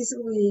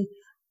easily.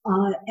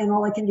 And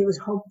all I can do is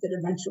hope that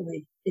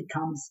eventually it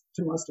comes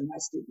to most of my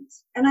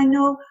students. And I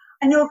know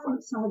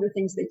from some of the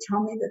things they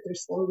tell me that they're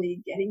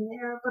slowly getting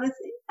there, but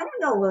I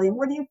don't know, William,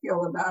 what do you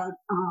feel about,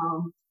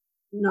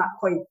 not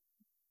quite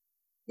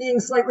being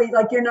slightly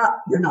like you're not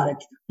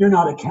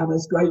a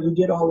chemist, right? You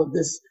did all of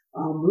this,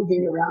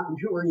 moving around.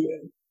 Who are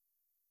you?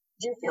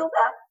 Do you feel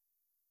that?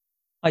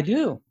 I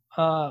do.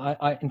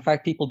 In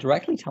fact, people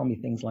directly tell me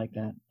things like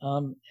that.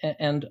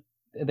 And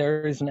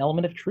there is an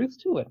element of truth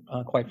to it,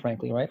 quite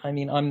frankly, right? I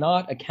mean, I'm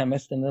not a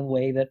chemist in the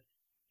way that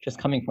just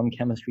coming from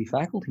chemistry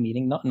faculty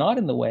meeting, not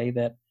in the way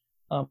that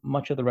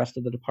much of the rest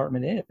of the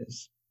department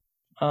is.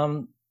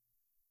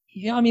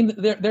 Yeah, I mean,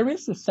 there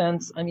is a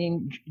sense. I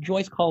mean,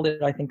 Joyce called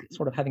it, I think,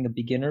 sort of having a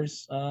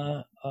beginner's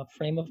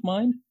frame of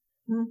mind.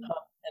 Mm.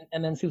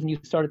 And then Susan, you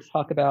started to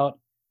talk about,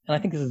 and I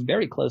think this is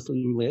very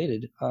closely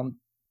related.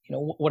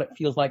 What it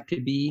feels like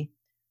to be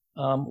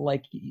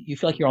like you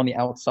feel like you're on the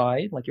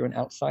outside, like you're an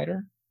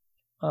outsider.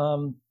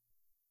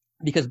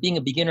 Because being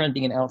a beginner and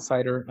being an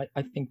outsider,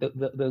 I think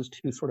that those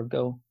two sort of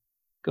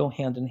go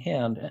hand in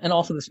hand. And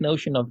also this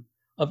notion of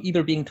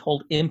either being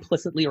told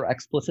implicitly or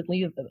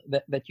explicitly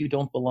that you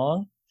don't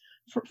belong.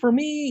 For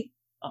me,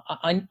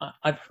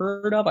 I've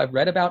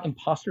read about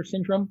imposter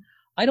syndrome.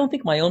 I don't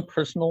think my own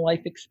personal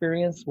life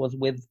experience was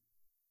with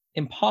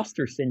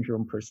imposter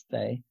syndrome per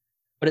se,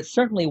 but it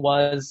certainly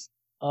was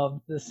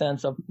of the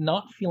sense of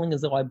not feeling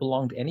as though I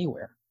belonged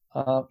anywhere,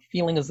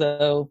 feeling as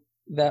though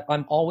that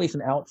I'm always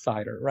an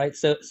outsider, right?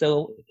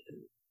 So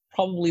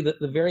probably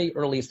the very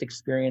earliest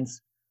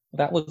experience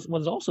that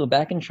was also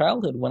back in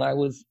childhood when I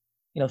was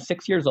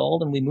 6 years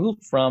old, and we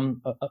moved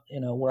from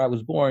where I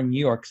was born, New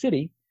York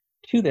City,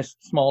 to this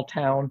small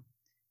town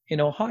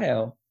in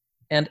Ohio,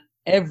 and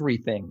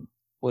everything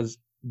was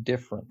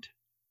different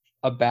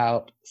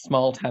about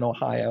small town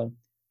Ohio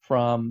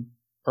from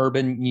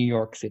urban New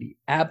York City.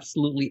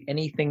 Absolutely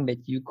anything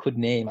that you could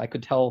name. I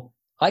could talk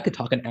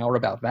an hour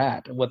about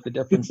that, what the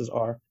differences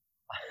are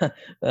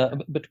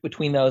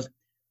between those.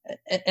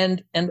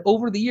 And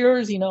over the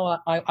years,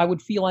 I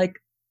would feel like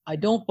I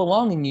don't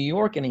belong in New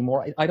York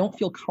anymore. I don't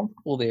feel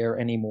comfortable there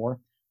anymore,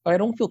 but I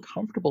don't feel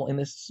comfortable in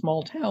this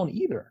small town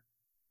either.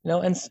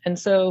 And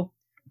so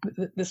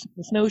this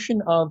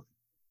notion of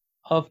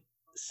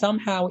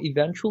somehow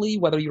eventually,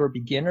 whether you're a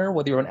beginner,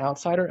 whether you're an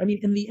outsider, I mean,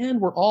 in the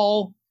end, we're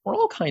all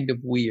kind of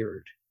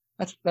weird.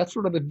 That's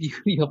sort of the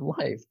beauty of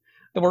life,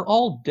 that we're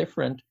all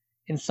different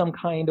in some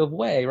kind of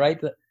way, right?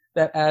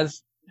 That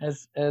as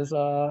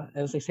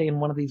they say in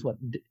one of these,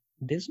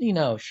 Disney?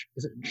 No,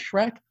 is it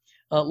Shrek?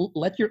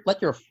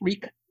 Let your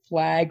freak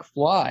flag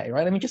fly,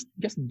 right? I mean,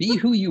 just be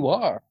who you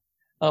are,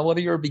 whether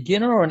you're a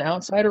beginner or an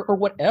outsider or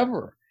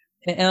whatever.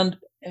 And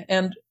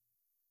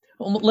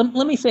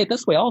let me say it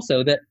this way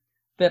also, that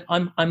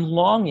I'm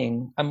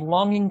longing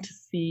to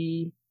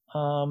see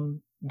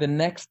the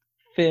next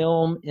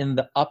film in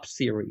the Up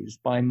series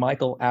by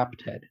Michael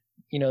Apted.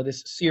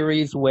 This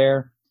series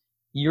where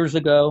years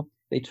ago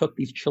they took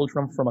these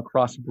children from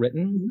across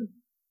Britain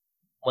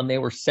when they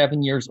were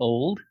 7 years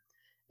old,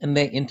 and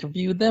they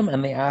interviewed them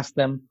and they asked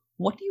them,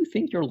 what do you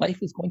think your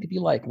life is going to be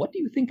like? What do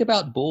you think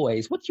about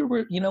boys? What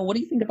do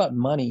you think about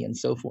money and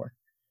so forth?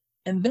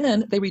 And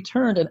then they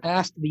returned and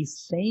asked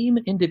these same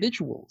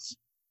individuals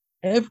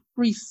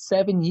every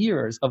 7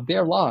 years of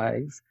their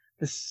lives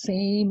the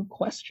same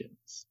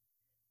questions.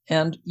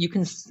 And you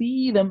can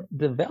see them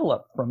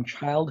develop from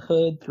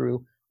childhood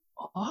through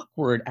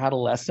awkward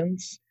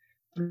adolescence,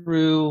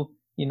 through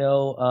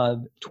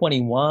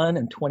 21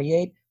 and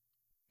 28.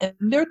 And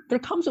there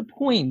comes a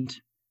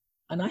point,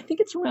 and I think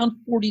it's around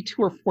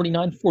 42 or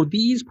 49 for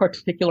these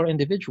particular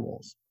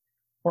individuals,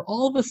 where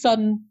all of a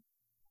sudden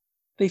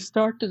they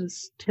start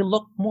to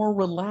look more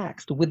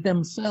relaxed with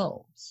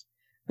themselves.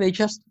 They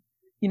just,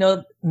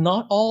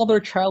 not all their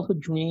childhood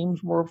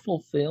dreams were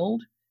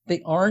fulfilled.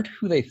 They aren't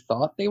who they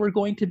thought they were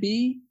going to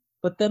be,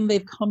 but then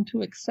they've come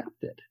to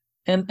accept it.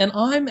 And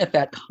I'm at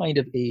that kind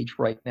of age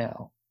right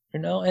now,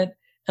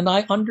 and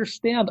I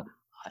understand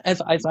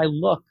as I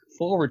look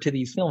forward to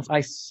these films,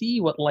 I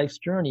see what life's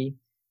journey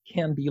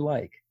can be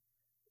like.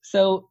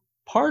 So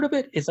part of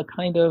it is a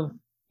kind of,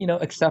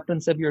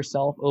 acceptance of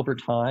yourself over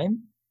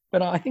time.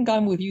 But I think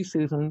I'm with you,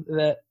 Susan,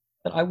 that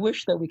I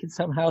wish that we could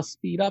somehow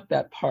speed up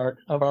that part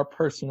of our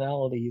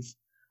personalities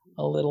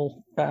a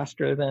little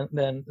faster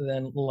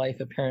than life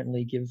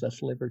apparently gives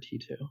us liberty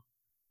to.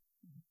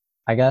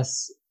 I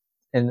guess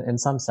in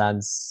some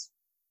sense,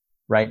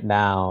 right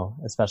now,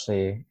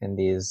 especially in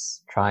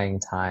these trying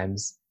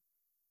times,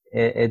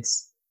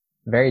 it's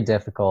very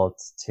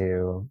difficult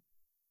to,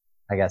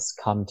 I guess,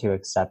 come to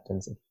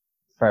acceptance of,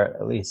 for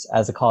at least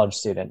as a college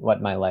student,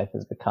 what my life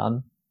has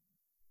become.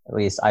 At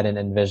least I didn't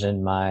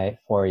envision my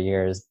 4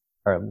 years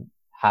or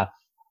half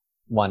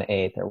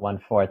 1/8 or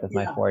 1/4 of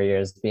my 4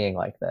 years being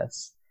like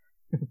this.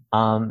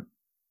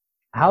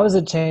 How has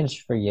it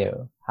changed for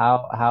you?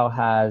 How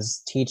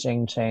has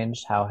teaching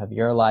changed? How have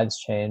your lives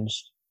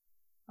changed?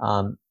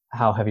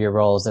 How have your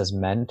roles as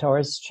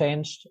mentors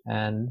changed?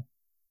 And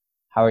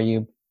how are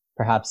you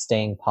perhaps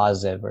staying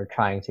positive or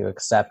trying to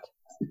accept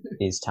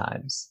these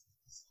times?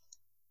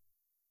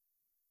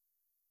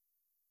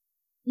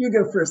 You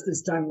go first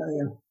this time,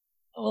 William.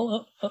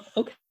 Well,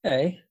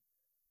 okay.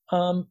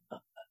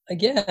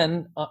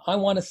 Again, I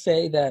want to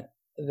say that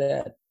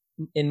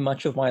in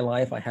much of my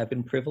life I have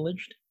been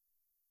privileged.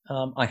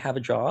 I have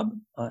a job.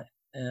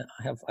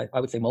 I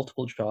would say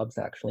multiple jobs,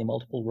 actually,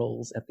 multiple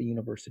roles at the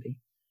university,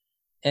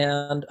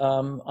 and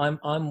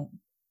I'm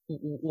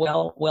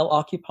well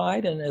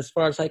occupied, and as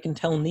far as I can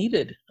tell,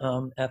 needed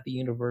at the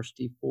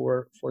university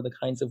for the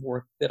kinds of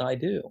work that I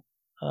do.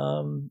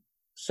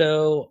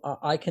 So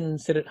I can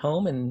sit at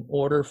home and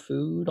order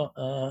food,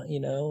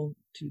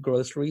 to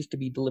groceries to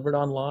be delivered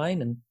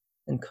online,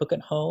 and cook at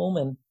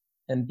home,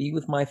 and be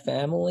with my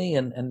family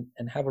and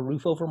have a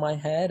roof over my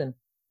head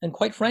and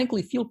quite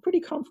frankly feel pretty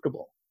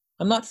comfortable.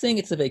 I'm not saying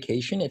it's a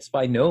vacation. It's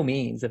by no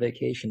means a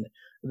vacation.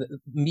 The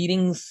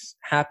meetings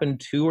happen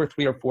 2 or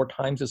 3 or 4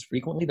 times as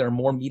frequently. There are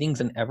more meetings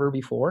than ever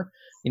before.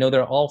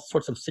 There are all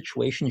sorts of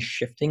situations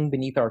shifting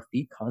beneath our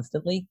feet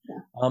constantly.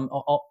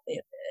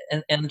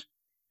 And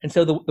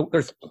so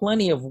there's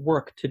plenty of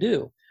work to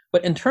do.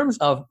 But in terms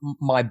of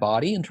my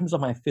body, in terms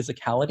of my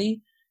physicality,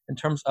 in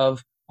terms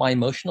of my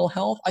emotional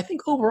health, I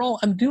think overall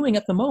I'm doing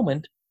at the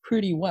moment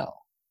pretty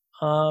well,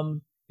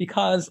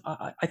 because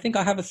I think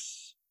I have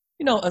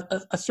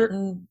a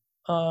certain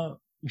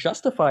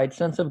justified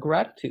sense of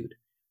gratitude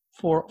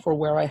for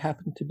where I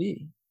happen to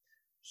be.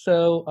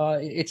 So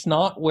it's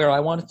not where I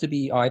want it to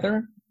be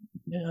either,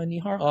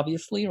 Nihar,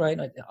 obviously, right?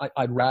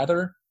 I'd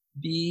rather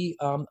be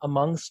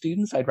among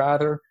students. I'd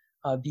rather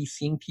be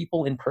seeing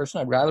people in person.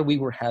 I'd rather we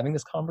were having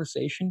this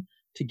conversation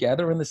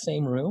together in the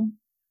same room.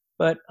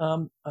 But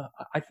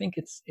I think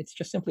it's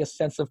just simply a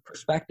sense of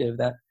perspective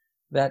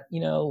that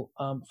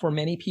for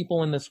many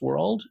people in this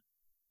world,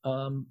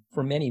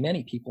 for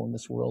many people in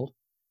this world,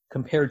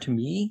 compared to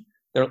me,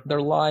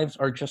 their lives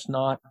are just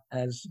not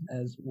as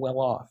well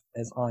off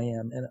as I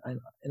am.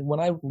 And when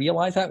I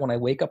realize that, when I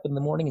wake up in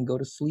the morning and go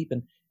to sleep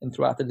and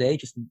throughout the day,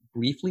 just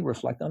briefly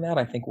reflect on that,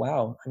 I think,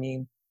 wow, I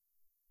mean,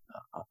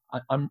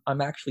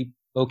 I'm actually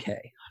okay.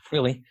 I'm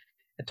really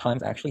at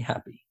times actually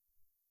happy.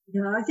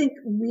 Yeah, I think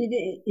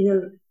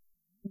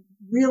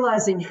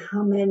realizing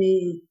how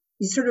many,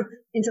 you sort of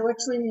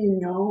intellectually,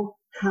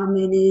 how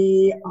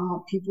many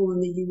people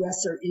in the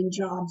U.S. are in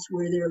jobs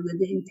where they're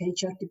living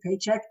paycheck to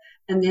paycheck,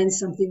 and then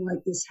something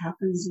like this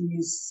happens and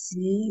you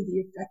see the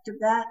effect of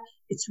that.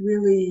 It's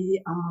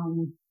really,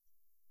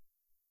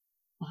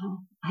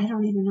 I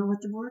don't even know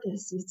what the word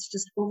is. It's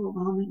just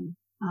overwhelming.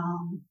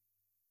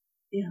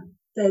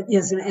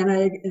 Yes,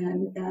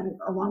 and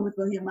along with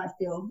William, I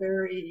feel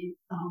very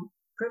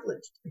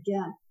privileged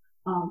again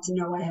to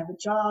know I have a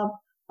job,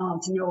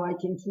 to know I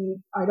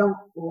don't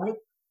like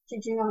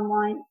teaching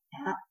online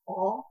at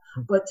all,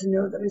 but to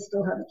know that I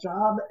still have a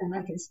job and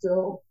I can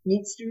still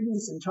meet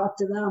students and talk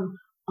to them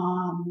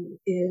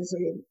is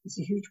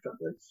a huge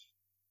privilege.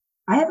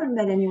 I haven't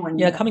met anyone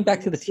yet coming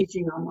back to the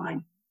teaching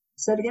online.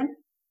 Say it again.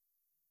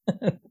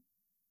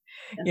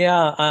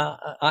 Yeah,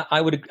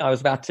 I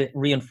was about to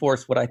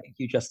reinforce what I think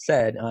you just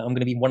said. I'm going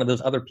to be one of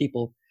those other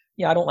people.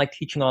 Yeah, I don't like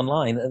teaching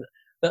online.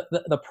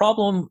 The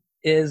problem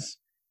is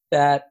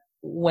that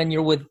when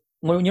you're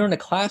in a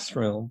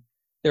classroom,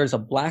 there's a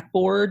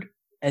blackboard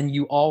and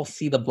you all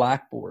see the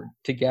blackboard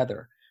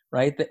together,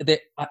 right?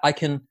 I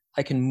can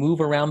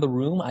move around the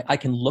room. I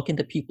can look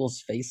into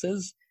people's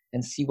faces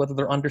and see whether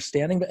they're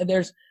understanding. But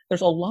there's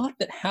a lot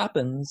that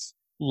happens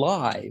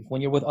live when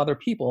you're with other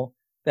people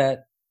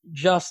that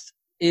just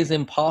is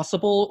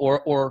impossible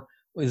or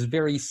is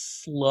very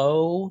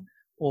slow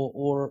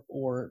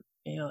or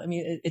I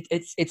mean,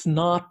 it's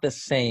not the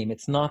same.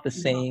 It's not the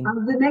same.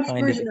 The next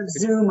version of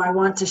Zoom, I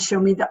want to show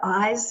me the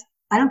eyes.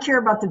 I don't care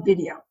about the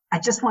video. I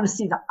just want to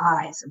see the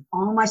eyes of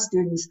all my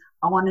students.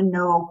 I want to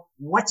know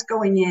what's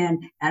going in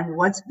and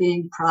what's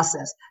being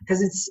processed.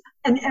 Because it's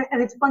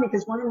funny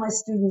because one of my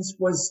students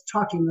was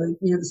talking.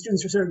 The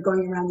students were sort of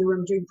going around the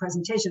room doing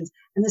presentations,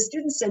 and the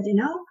student said,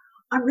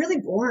 I'm really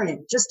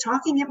boring. Just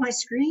talking at my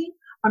screen,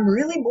 I'm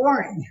really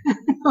boring.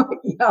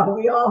 Yeah,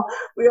 we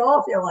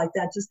all feel like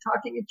that, just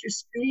talking at your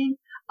screen.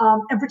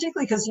 And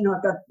particularly because,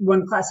 I've got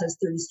one class has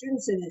 30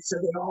 students in it, so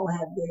they all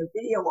have their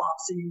video off.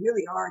 So you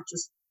really are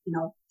just,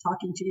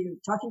 talking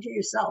to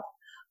yourself.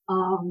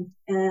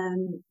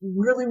 And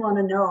really want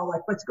to know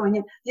like what's going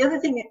in. The other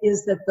thing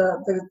is that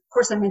the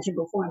course I mentioned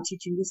before I'm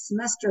teaching this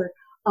semester,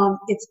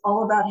 it's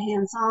all about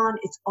hands-on.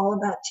 It's all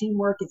about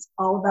teamwork. It's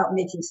all about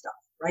making stuff,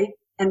 right?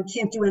 And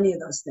can't do any of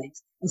those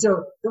things. And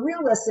so the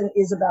real lesson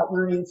is about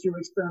learning through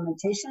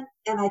experimentation,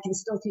 and I can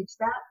still teach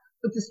that.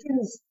 But the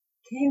students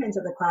came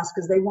into the class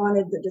because they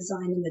wanted the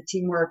design and the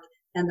teamwork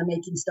and the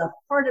making stuff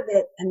part of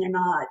it, and they're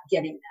not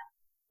getting that.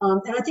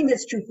 And I think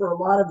that's true for a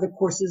lot of the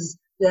courses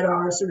that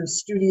are sort of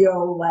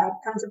studio lab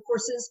kinds of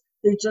courses.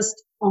 They're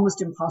just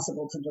almost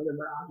impossible to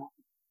deliver online,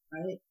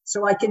 right?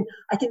 So I can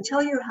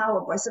tell you how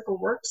a bicycle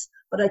works,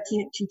 but I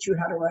can't teach you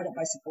how to ride a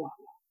bicycle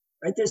online.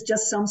 Right? There's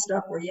just some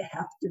stuff where you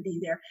have to be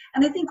there.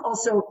 And I think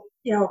also,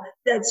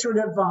 that sort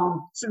of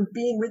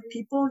being with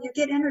people, you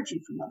get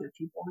energy from other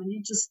people and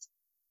you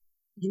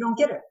don't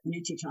get it when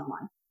you teach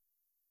online.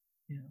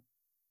 Yeah.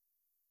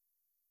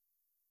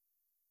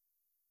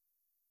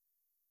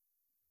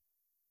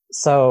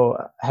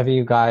 So have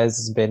you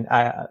guys been,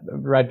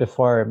 right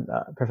before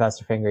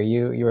Professor Finger,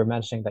 you were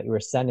mentioning that you were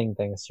sending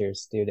things to your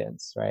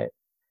students, right?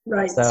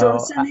 Right. So I'm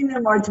sending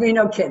them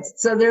Arduino kits.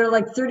 So there are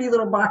like 30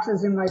 little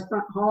boxes in my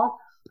front hall.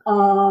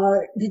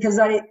 Because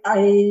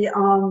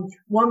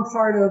one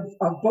part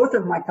of both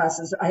of my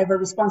classes, I have a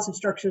responsive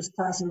structures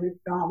class and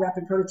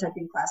rapid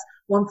prototyping class.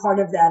 One part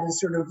of that is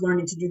sort of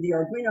learning to do the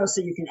Arduino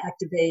so you can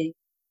activate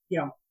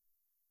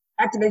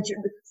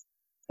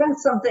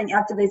sense something,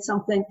 activate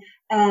something.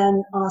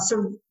 And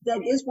so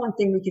that is one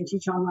thing we can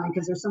teach online,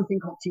 because there's something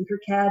called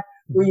Tinkercad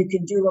where you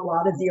can do a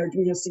lot of the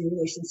Arduino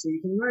simulation so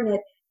you can learn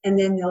it. And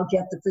then they'll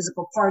get the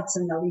physical parts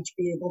and they'll each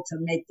be able to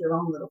make their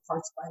own little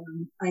parts by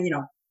them,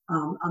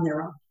 on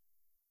their own.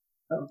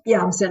 So,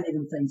 yeah, I'm sending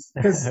them things.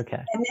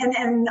 Okay.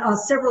 And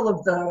several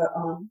of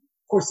the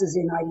courses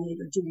in Ideate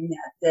are doing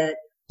that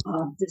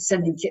they're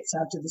sending kits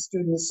out to the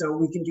students so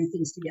we can do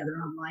things together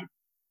online.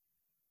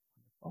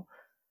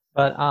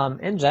 But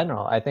in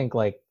general, I think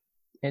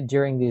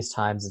during these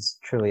times, it's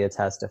truly a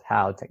test of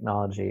how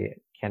technology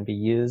can be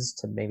used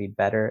to maybe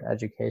better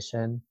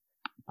education.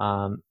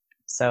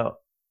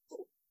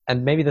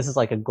 And maybe this is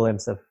like a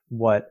glimpse of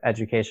what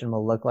education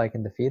will look like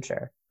in the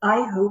future.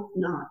 I hope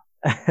not.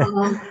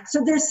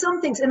 So there's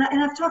some things, and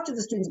I've talked to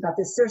the students about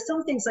this. There's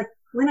some things like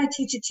when I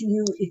teach it to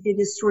you, if it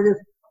is sort of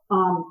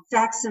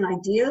facts and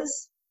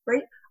ideas,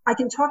 right? I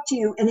can talk to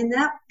you,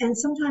 and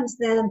sometimes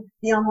then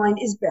the online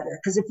is better,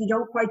 because if you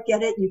don't quite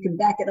get it, you can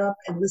back it up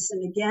and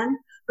listen again.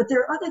 But there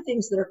are other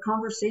things that are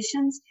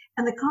conversations,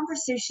 and the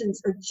conversations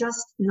are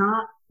just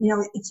not,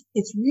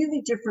 it's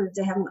really different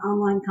to have an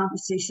online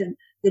conversation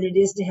than it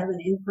is to have an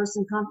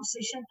in-person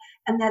conversation.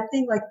 And that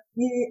thing, like,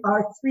 we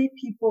are three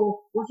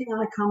people working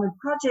on a common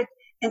project,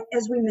 and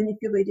as we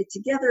manipulate it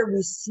together,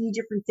 we see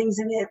different things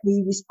in it,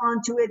 we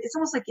respond to it. It's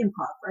almost like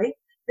improv, right?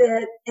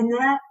 That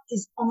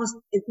is almost,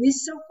 at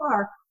least so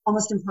far,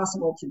 almost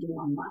impossible to do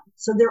online.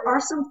 So there are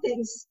some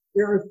things,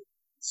 there are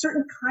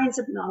certain kinds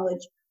of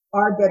knowledge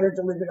are better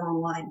delivered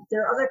online.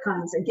 There are other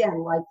kinds,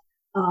 again, like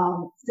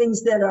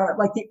things that are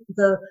like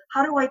the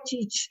how do I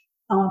teach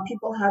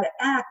people how to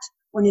act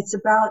when it's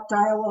about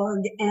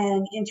dialogue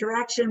and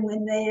interaction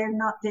when they are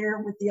not there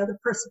with the other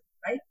person,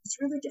 right? It's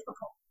really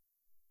difficult.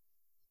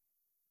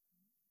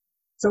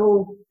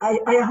 So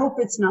I hope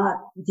it's not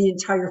the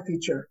entire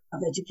future of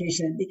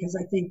education, because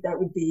I think that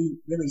would be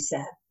really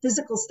sad.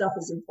 Physical stuff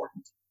is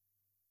important.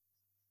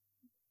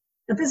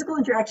 The physical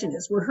interaction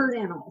is, we're herd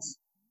animals.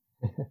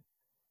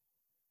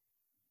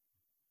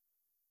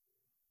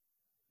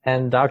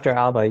 And Dr.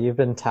 Alba, you've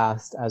been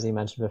tasked, as you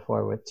mentioned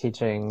before, with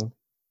teaching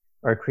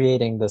or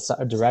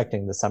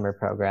directing the summer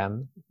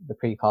program, the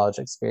pre-college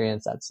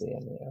experience at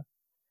CMU.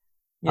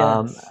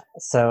 Yes.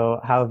 So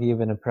how have you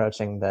been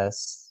approaching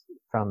this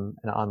from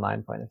an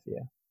online point of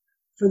view?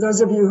 For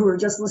those of you who are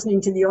just listening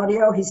to the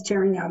audio, he's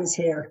tearing out his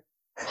hair.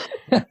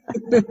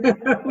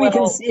 We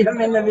can see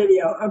him in the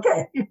video.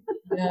 Okay.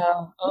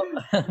 Yeah.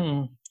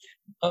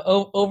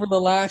 Over the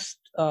last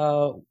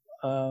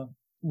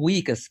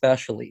week,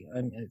 especially,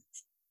 I mean,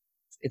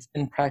 it's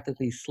been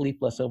practically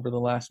sleepless over the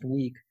last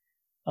week.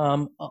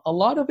 A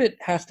lot of it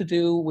has to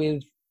do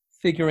with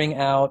figuring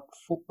out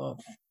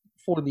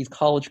for these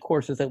college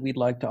courses that we'd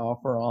like to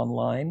offer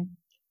online,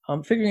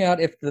 figuring out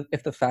if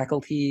the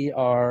faculty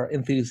are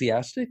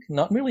enthusiastic,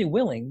 not merely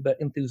willing, but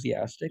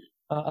enthusiastic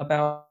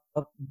about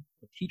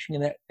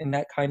teaching in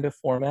that kind of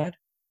format,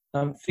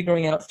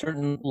 figuring out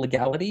certain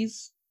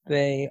legalities.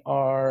 They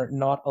are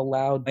not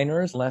allowed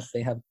minors unless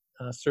they have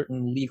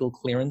certain legal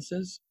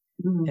clearances.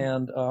 Mm-hmm.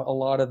 And a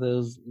lot of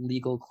those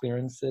legal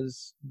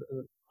clearances,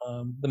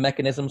 the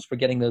mechanisms for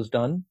getting those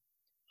done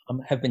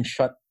have been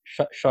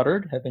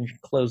shuttered, have been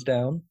closed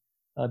down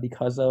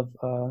because of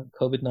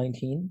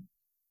COVID-19.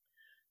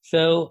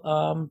 So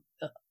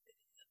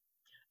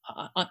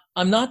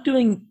I'm not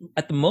doing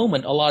at the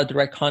moment a lot of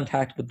direct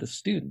contact with the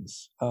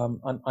students.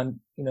 I'm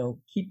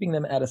keeping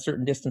them at a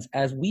certain distance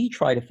as we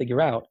try to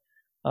figure out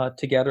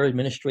together,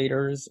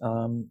 administrators,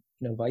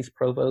 vice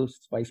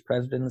provosts, vice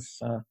presidents,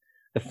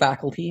 the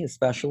faculty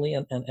especially,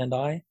 and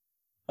I,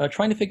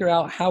 trying to figure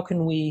out how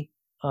can we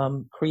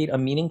create a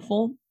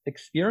meaningful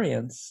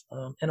experience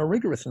and a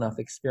rigorous enough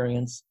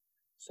experience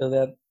so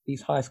that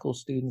these high school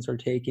students are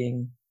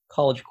taking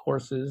college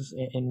courses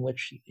in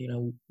which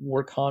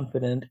we're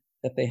confident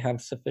that they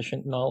have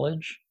sufficient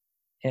knowledge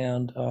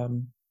and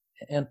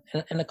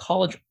a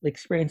college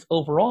experience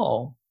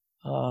overall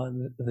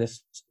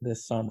this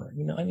summer.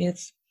 I mean,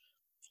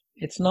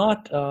 it's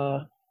not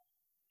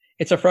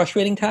it's a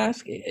frustrating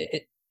task.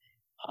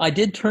 I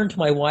did turn to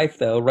my wife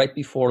though right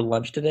before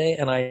lunch today,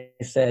 and I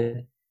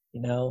said,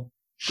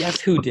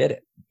 guess who did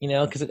it?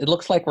 Because it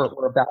looks like we're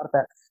about at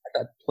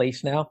that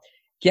place now.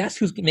 Guess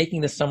who's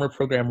making this summer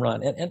program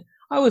run? And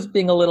I was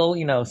being a little,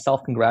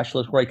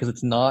 self-congratulatory because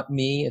it's not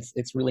me.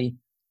 It's really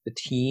the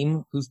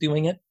team who's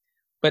doing it.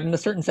 But in a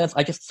certain sense,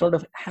 I just sort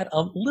of had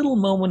a little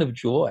moment of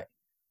joy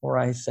where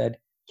I said,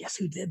 guess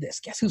who did this?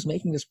 Guess who's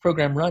making this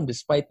program run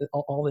despite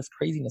all this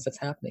craziness that's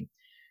happening?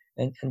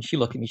 And she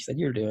looked at me, she said,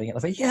 you're doing it. I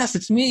was like, yes,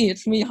 it's me,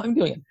 I'm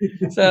doing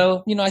it.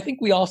 So, I think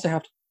we also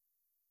have to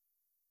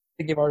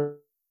give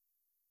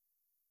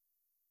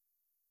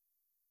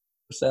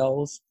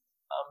ourselves,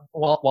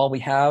 while we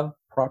have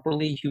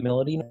properly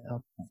humility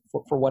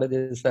for what it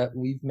is that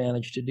we've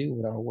managed to do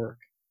with our work.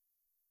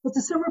 But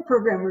the summer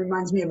program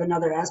reminds me of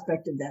another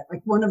aspect of that.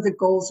 Like, one of the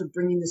goals of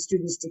bringing the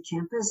students to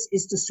campus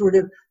is to sort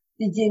of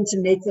begin to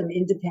make them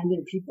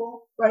independent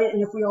people, right?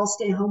 And if we all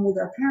stay home with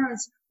our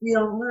parents, we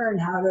don't learn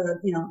how to,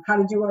 how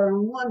to do our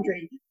own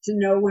laundry, to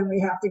know when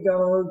we have to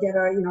go get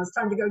our, it's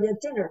time to go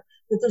get dinner.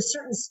 But there's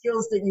certain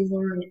skills that you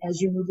learn as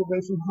you move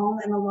away from home.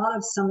 And a lot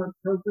of summer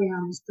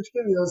programs,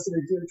 particularly those that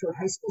are geared toward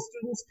high school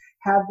students,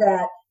 have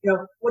that,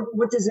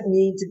 what does it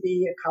mean to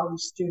be a college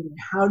student?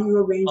 How do you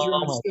arrange your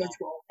own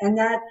schedule? And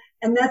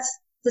that's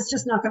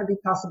just not going to be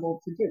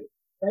possible to do.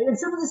 Right? And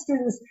some of the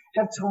students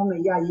have told me,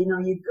 yeah, you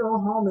go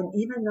home and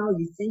even though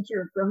you think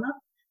you're a grown up,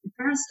 your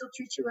parents still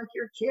treat you like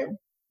you're a kid.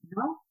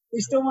 They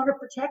still want to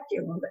protect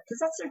you because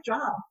that's their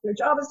job. Their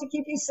job is to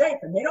keep you safe,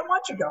 and they don't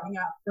want you going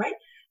out, right?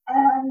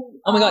 And,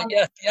 oh my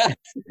God, yes.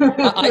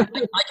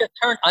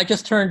 I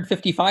just turned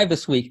 55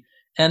 this week,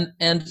 and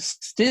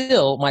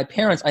still my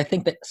parents, I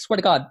think that, swear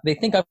to God, they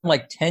think I'm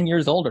like 10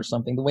 years old or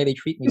something. The way they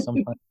treat me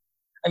sometimes.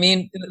 I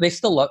mean, they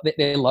still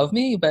love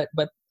me, but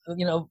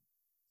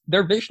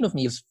their vision of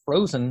me is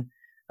frozen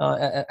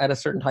at a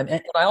certain time.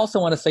 And I also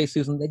want to say,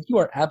 Susan, that you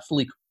are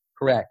absolutely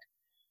correct.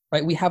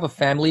 Right? We have a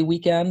family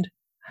weekend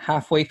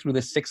halfway through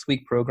the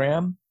 6-week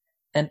program,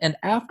 and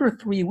after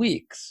 3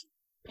 weeks,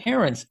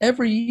 parents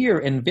every year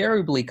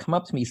invariably come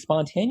up to me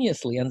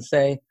spontaneously and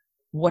say,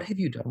 "What have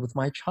you done with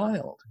my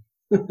child?"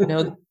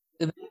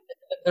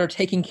 They're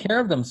taking care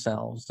of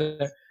themselves.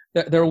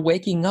 They're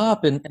waking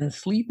up and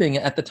sleeping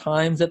at the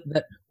times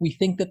that we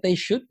think that they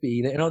should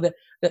be.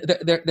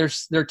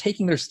 They're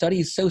taking their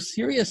studies so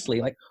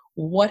seriously. Like,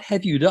 what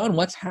have you done?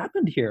 What's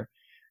happened here?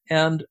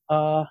 And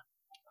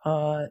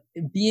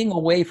being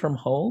away from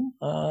home,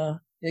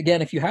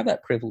 again, if you have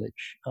that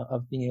privilege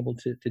of being able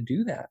to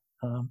do that,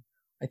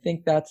 I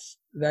think that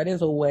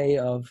is a way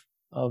of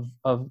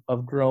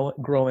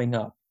growing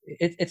up.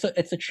 It's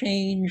a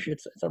change.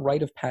 It's a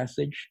rite of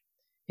passage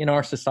in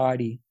our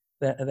society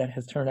that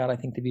has turned out, I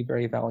think, to be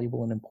very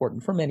valuable and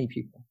important for many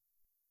people.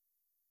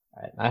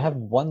 All right. I have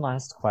one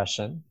last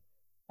question,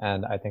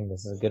 and I think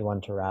this is a good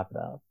one to wrap it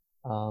up.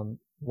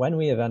 When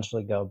we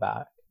eventually go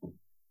back,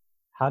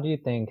 how do you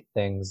think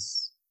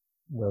things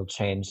will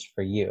change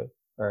for you,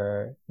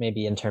 or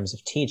maybe in terms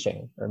of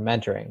teaching or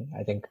mentoring?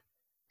 I think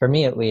for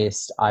me, at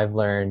least, I've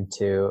learned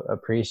to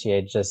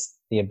appreciate just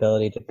the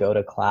ability to go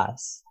to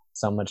class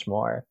so much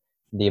more,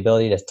 the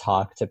ability to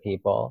talk to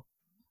people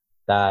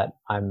that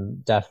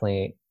I'm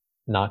definitely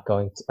not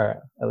going to,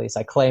 or at least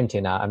I claim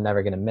to now, I'm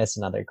never going to miss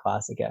another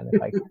class again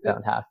if I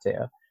don't have to.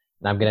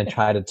 And I'm going to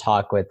try to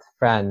talk with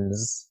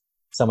friends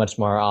so much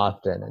more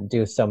often and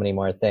do so many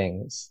more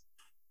things.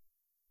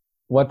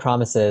 What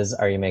promises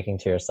are you making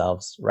to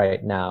yourselves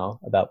right now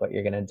about what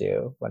you're going to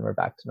do when we're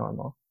back to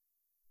normal?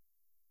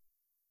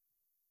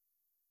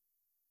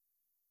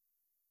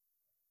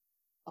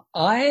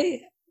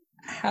 I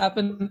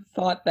haven't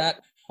thought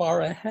that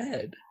far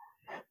ahead.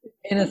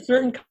 In a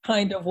certain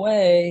kind of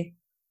way,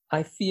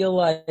 I feel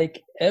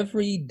like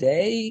every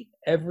day,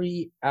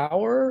 every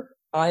hour,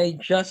 I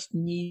just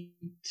need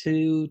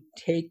to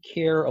take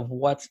care of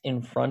what's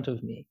in front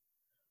of me.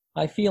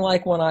 I feel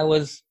like when I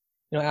was,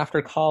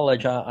 after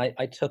college,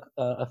 I took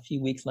a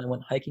few weeks and I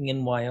went hiking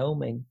in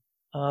Wyoming.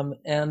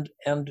 And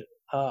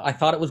I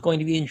thought it was going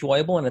to be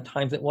enjoyable, and at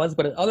times it was,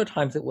 but at other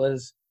times it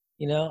was,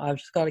 I've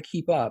just got to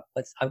keep up.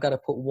 I've got to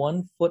put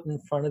one foot in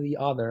front of the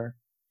other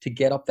to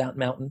get up that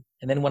mountain.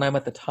 And then when I'm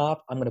at the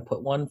top, I'm going to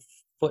put one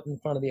foot in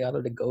front of the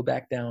other to go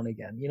back down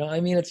again.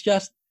 It's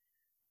just,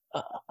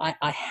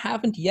 I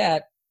haven't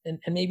yet, and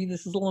maybe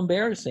this is a little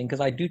embarrassing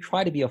because I do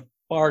try to be a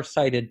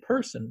far-sighted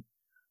person.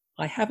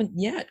 I haven't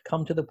yet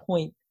come to the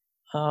point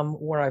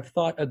where I've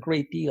thought a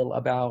great deal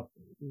about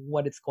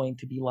what it's going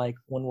to be like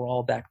when we're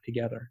all back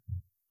together.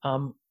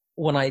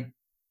 When I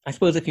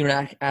suppose if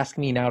you're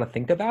asking me now to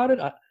think about it,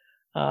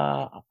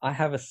 I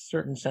have a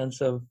certain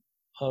sense of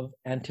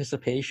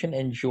anticipation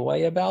and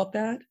joy about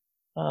that.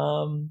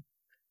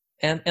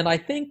 And I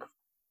think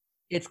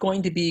it's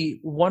going to be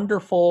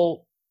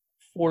wonderful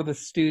for the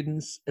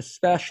students,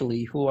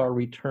 especially who are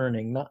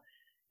returning.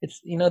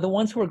 It's the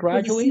ones who are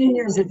graduating.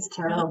 For seniors, it's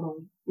terrible.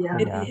 Yeah,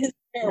 it is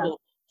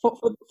terrible.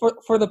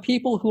 For the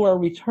people who are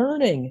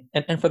returning,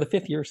 and for the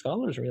fifth-year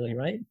scholars, really,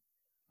 right?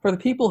 For the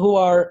people who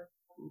are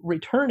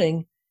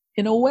returning,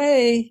 in a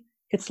way,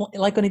 it's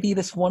like going to be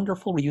this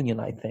wonderful reunion.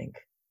 I think,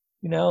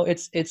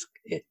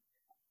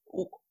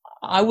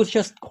 I was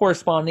just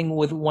corresponding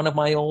with one of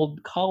my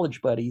old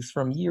college buddies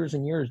from years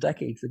and years,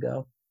 decades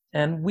ago,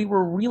 and we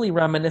were really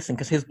reminiscing,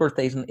 because his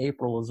birthday's in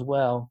April as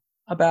well,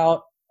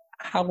 about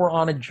how we're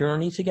on a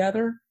journey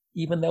together,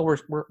 even though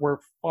we're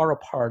far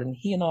apart. And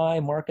he and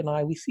I, Mark and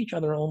I, we see each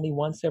other only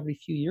once every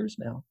few years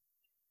now.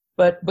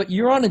 But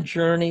you're on a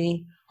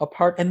journey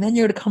apart, and then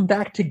you're to come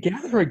back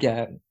together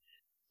again.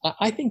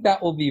 I think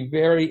that will be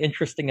very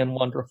interesting and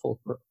wonderful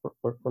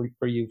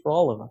for you, for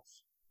all of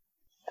us.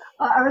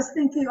 I was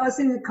thinking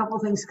a couple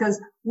of things,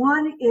 because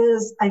one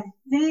is, I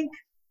think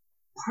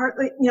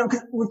partly,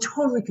 because we're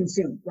totally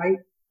consumed, right?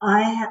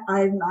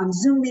 I'm on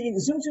Zoom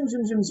meetings, Zoom.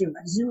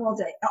 I Zoom all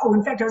day. Oh,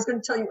 in fact, I was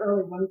going to tell you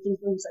earlier, one of the things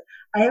William said,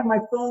 I have my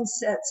phone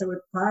set so at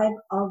 5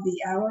 of the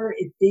hour,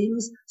 it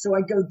dings, so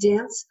I go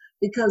dance.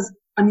 because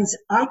I mean,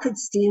 I could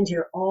stand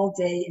here all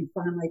day in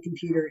front of my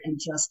computer and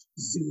just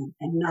Zoom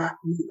and not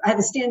move. I have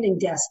a standing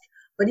desk,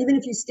 but even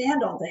if you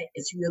stand all day,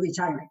 it's really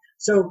tiring.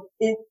 So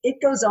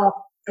it goes off.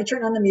 I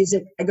turn on the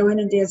music, I go in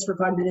and dance for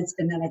 5 minutes,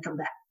 and then I come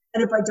back.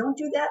 And if I don't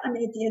do that, I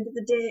mean, at the end of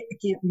the day, I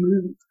can't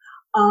move.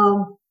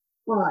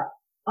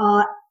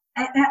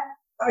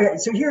 Okay,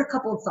 so here are a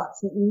couple of thoughts,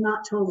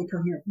 not totally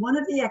coherent. One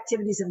of the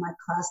activities in my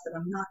class that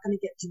I'm not going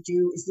to get to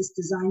do is this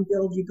design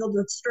build. You build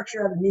a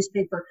structure out of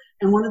newspaper,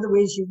 and one of the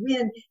ways you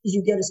win is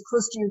you get as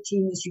close to your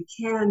team as you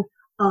can,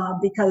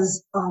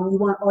 because you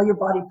want all your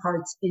body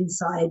parts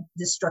inside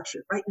this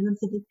structure, right? And I'm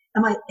thinking,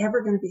 am I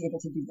ever going to be able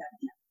to do that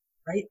again,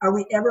 right? Are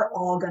we ever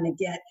all going to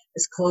get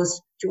as close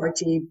to our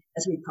team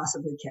as we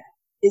possibly can?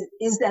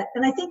 Is that,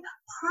 and I think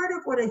part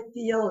of what I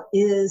feel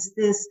is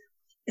this,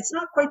 it's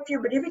not quite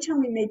fear, but every time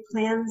we made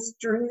plans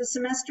during the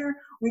semester,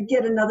 we'd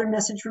get another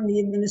message from the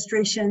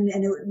administration,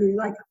 and it would be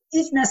like,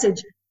 each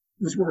message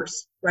was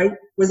worse, right?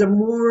 Was a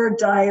more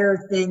dire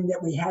thing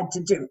that we had to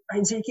do,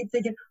 right? So you keep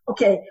thinking,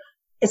 okay,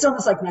 it's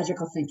almost like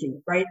magical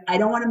thinking, right? I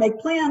don't want to make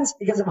plans,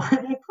 because if I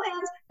make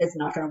plans, it's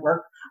not going to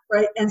work,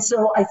 right? And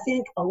so I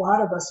think a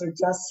lot of us are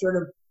just sort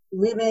of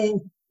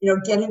living,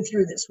 getting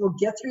through this. We'll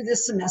get through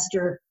this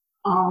semester.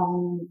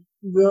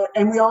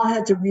 We all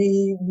had to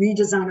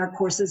redesign our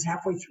courses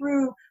halfway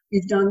through.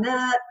 We've done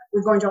that.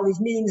 We're going to all these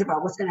meetings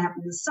about what's going to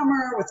happen this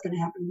summer, what's going to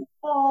happen in the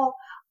fall.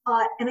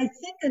 And I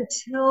think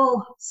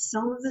until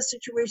some of the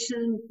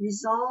situation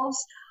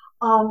resolves,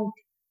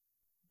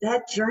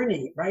 that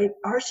journey, right?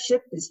 Our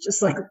ship is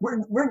just like,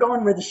 we're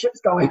going where the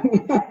ship's going.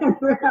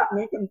 We're not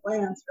making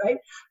plans, right?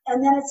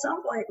 And then at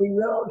some point we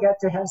will get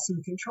to have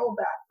some control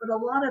back. But a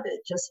lot of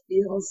it just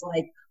feels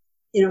like,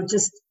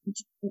 just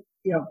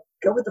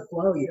go with the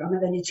flow. You don't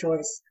have any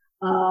choice.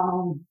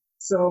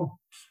 So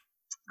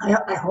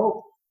I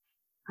hope,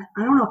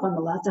 I don't know if I'm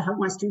allowed to hug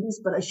my students,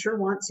 but I sure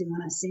want to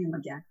when I see them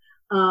again.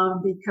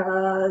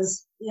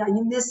 Because I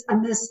miss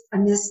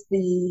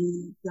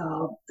the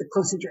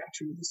close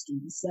interaction with the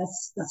students.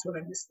 That's what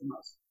I miss the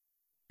most.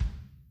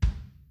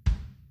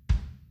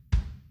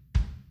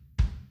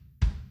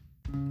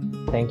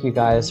 Thank you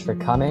guys for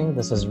coming.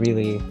 This was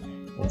really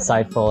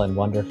insightful and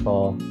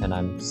wonderful, and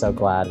I'm so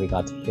glad we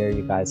got to hear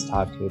you guys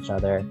talk to each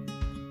other.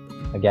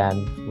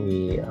 Again,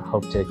 we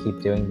hope to keep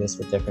doing this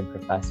with different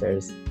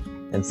professors.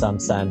 In some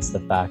sense,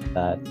 the fact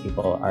that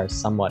people are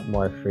somewhat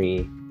more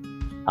free,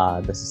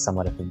 this is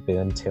somewhat of a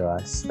boon to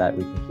us that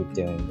we can keep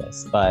doing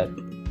this. But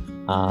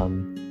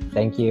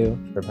thank you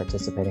for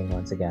participating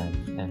once again.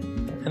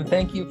 And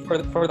thank you for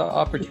the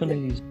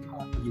opportunities to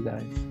talk to you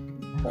guys.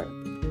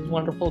 It was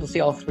wonderful to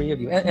see all three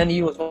of you, and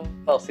you as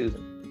well,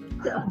 Susan.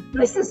 Yeah,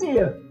 nice to see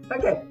you.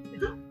 Okay.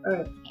 All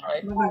right.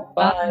 All right.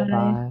 Bye.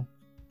 Bye.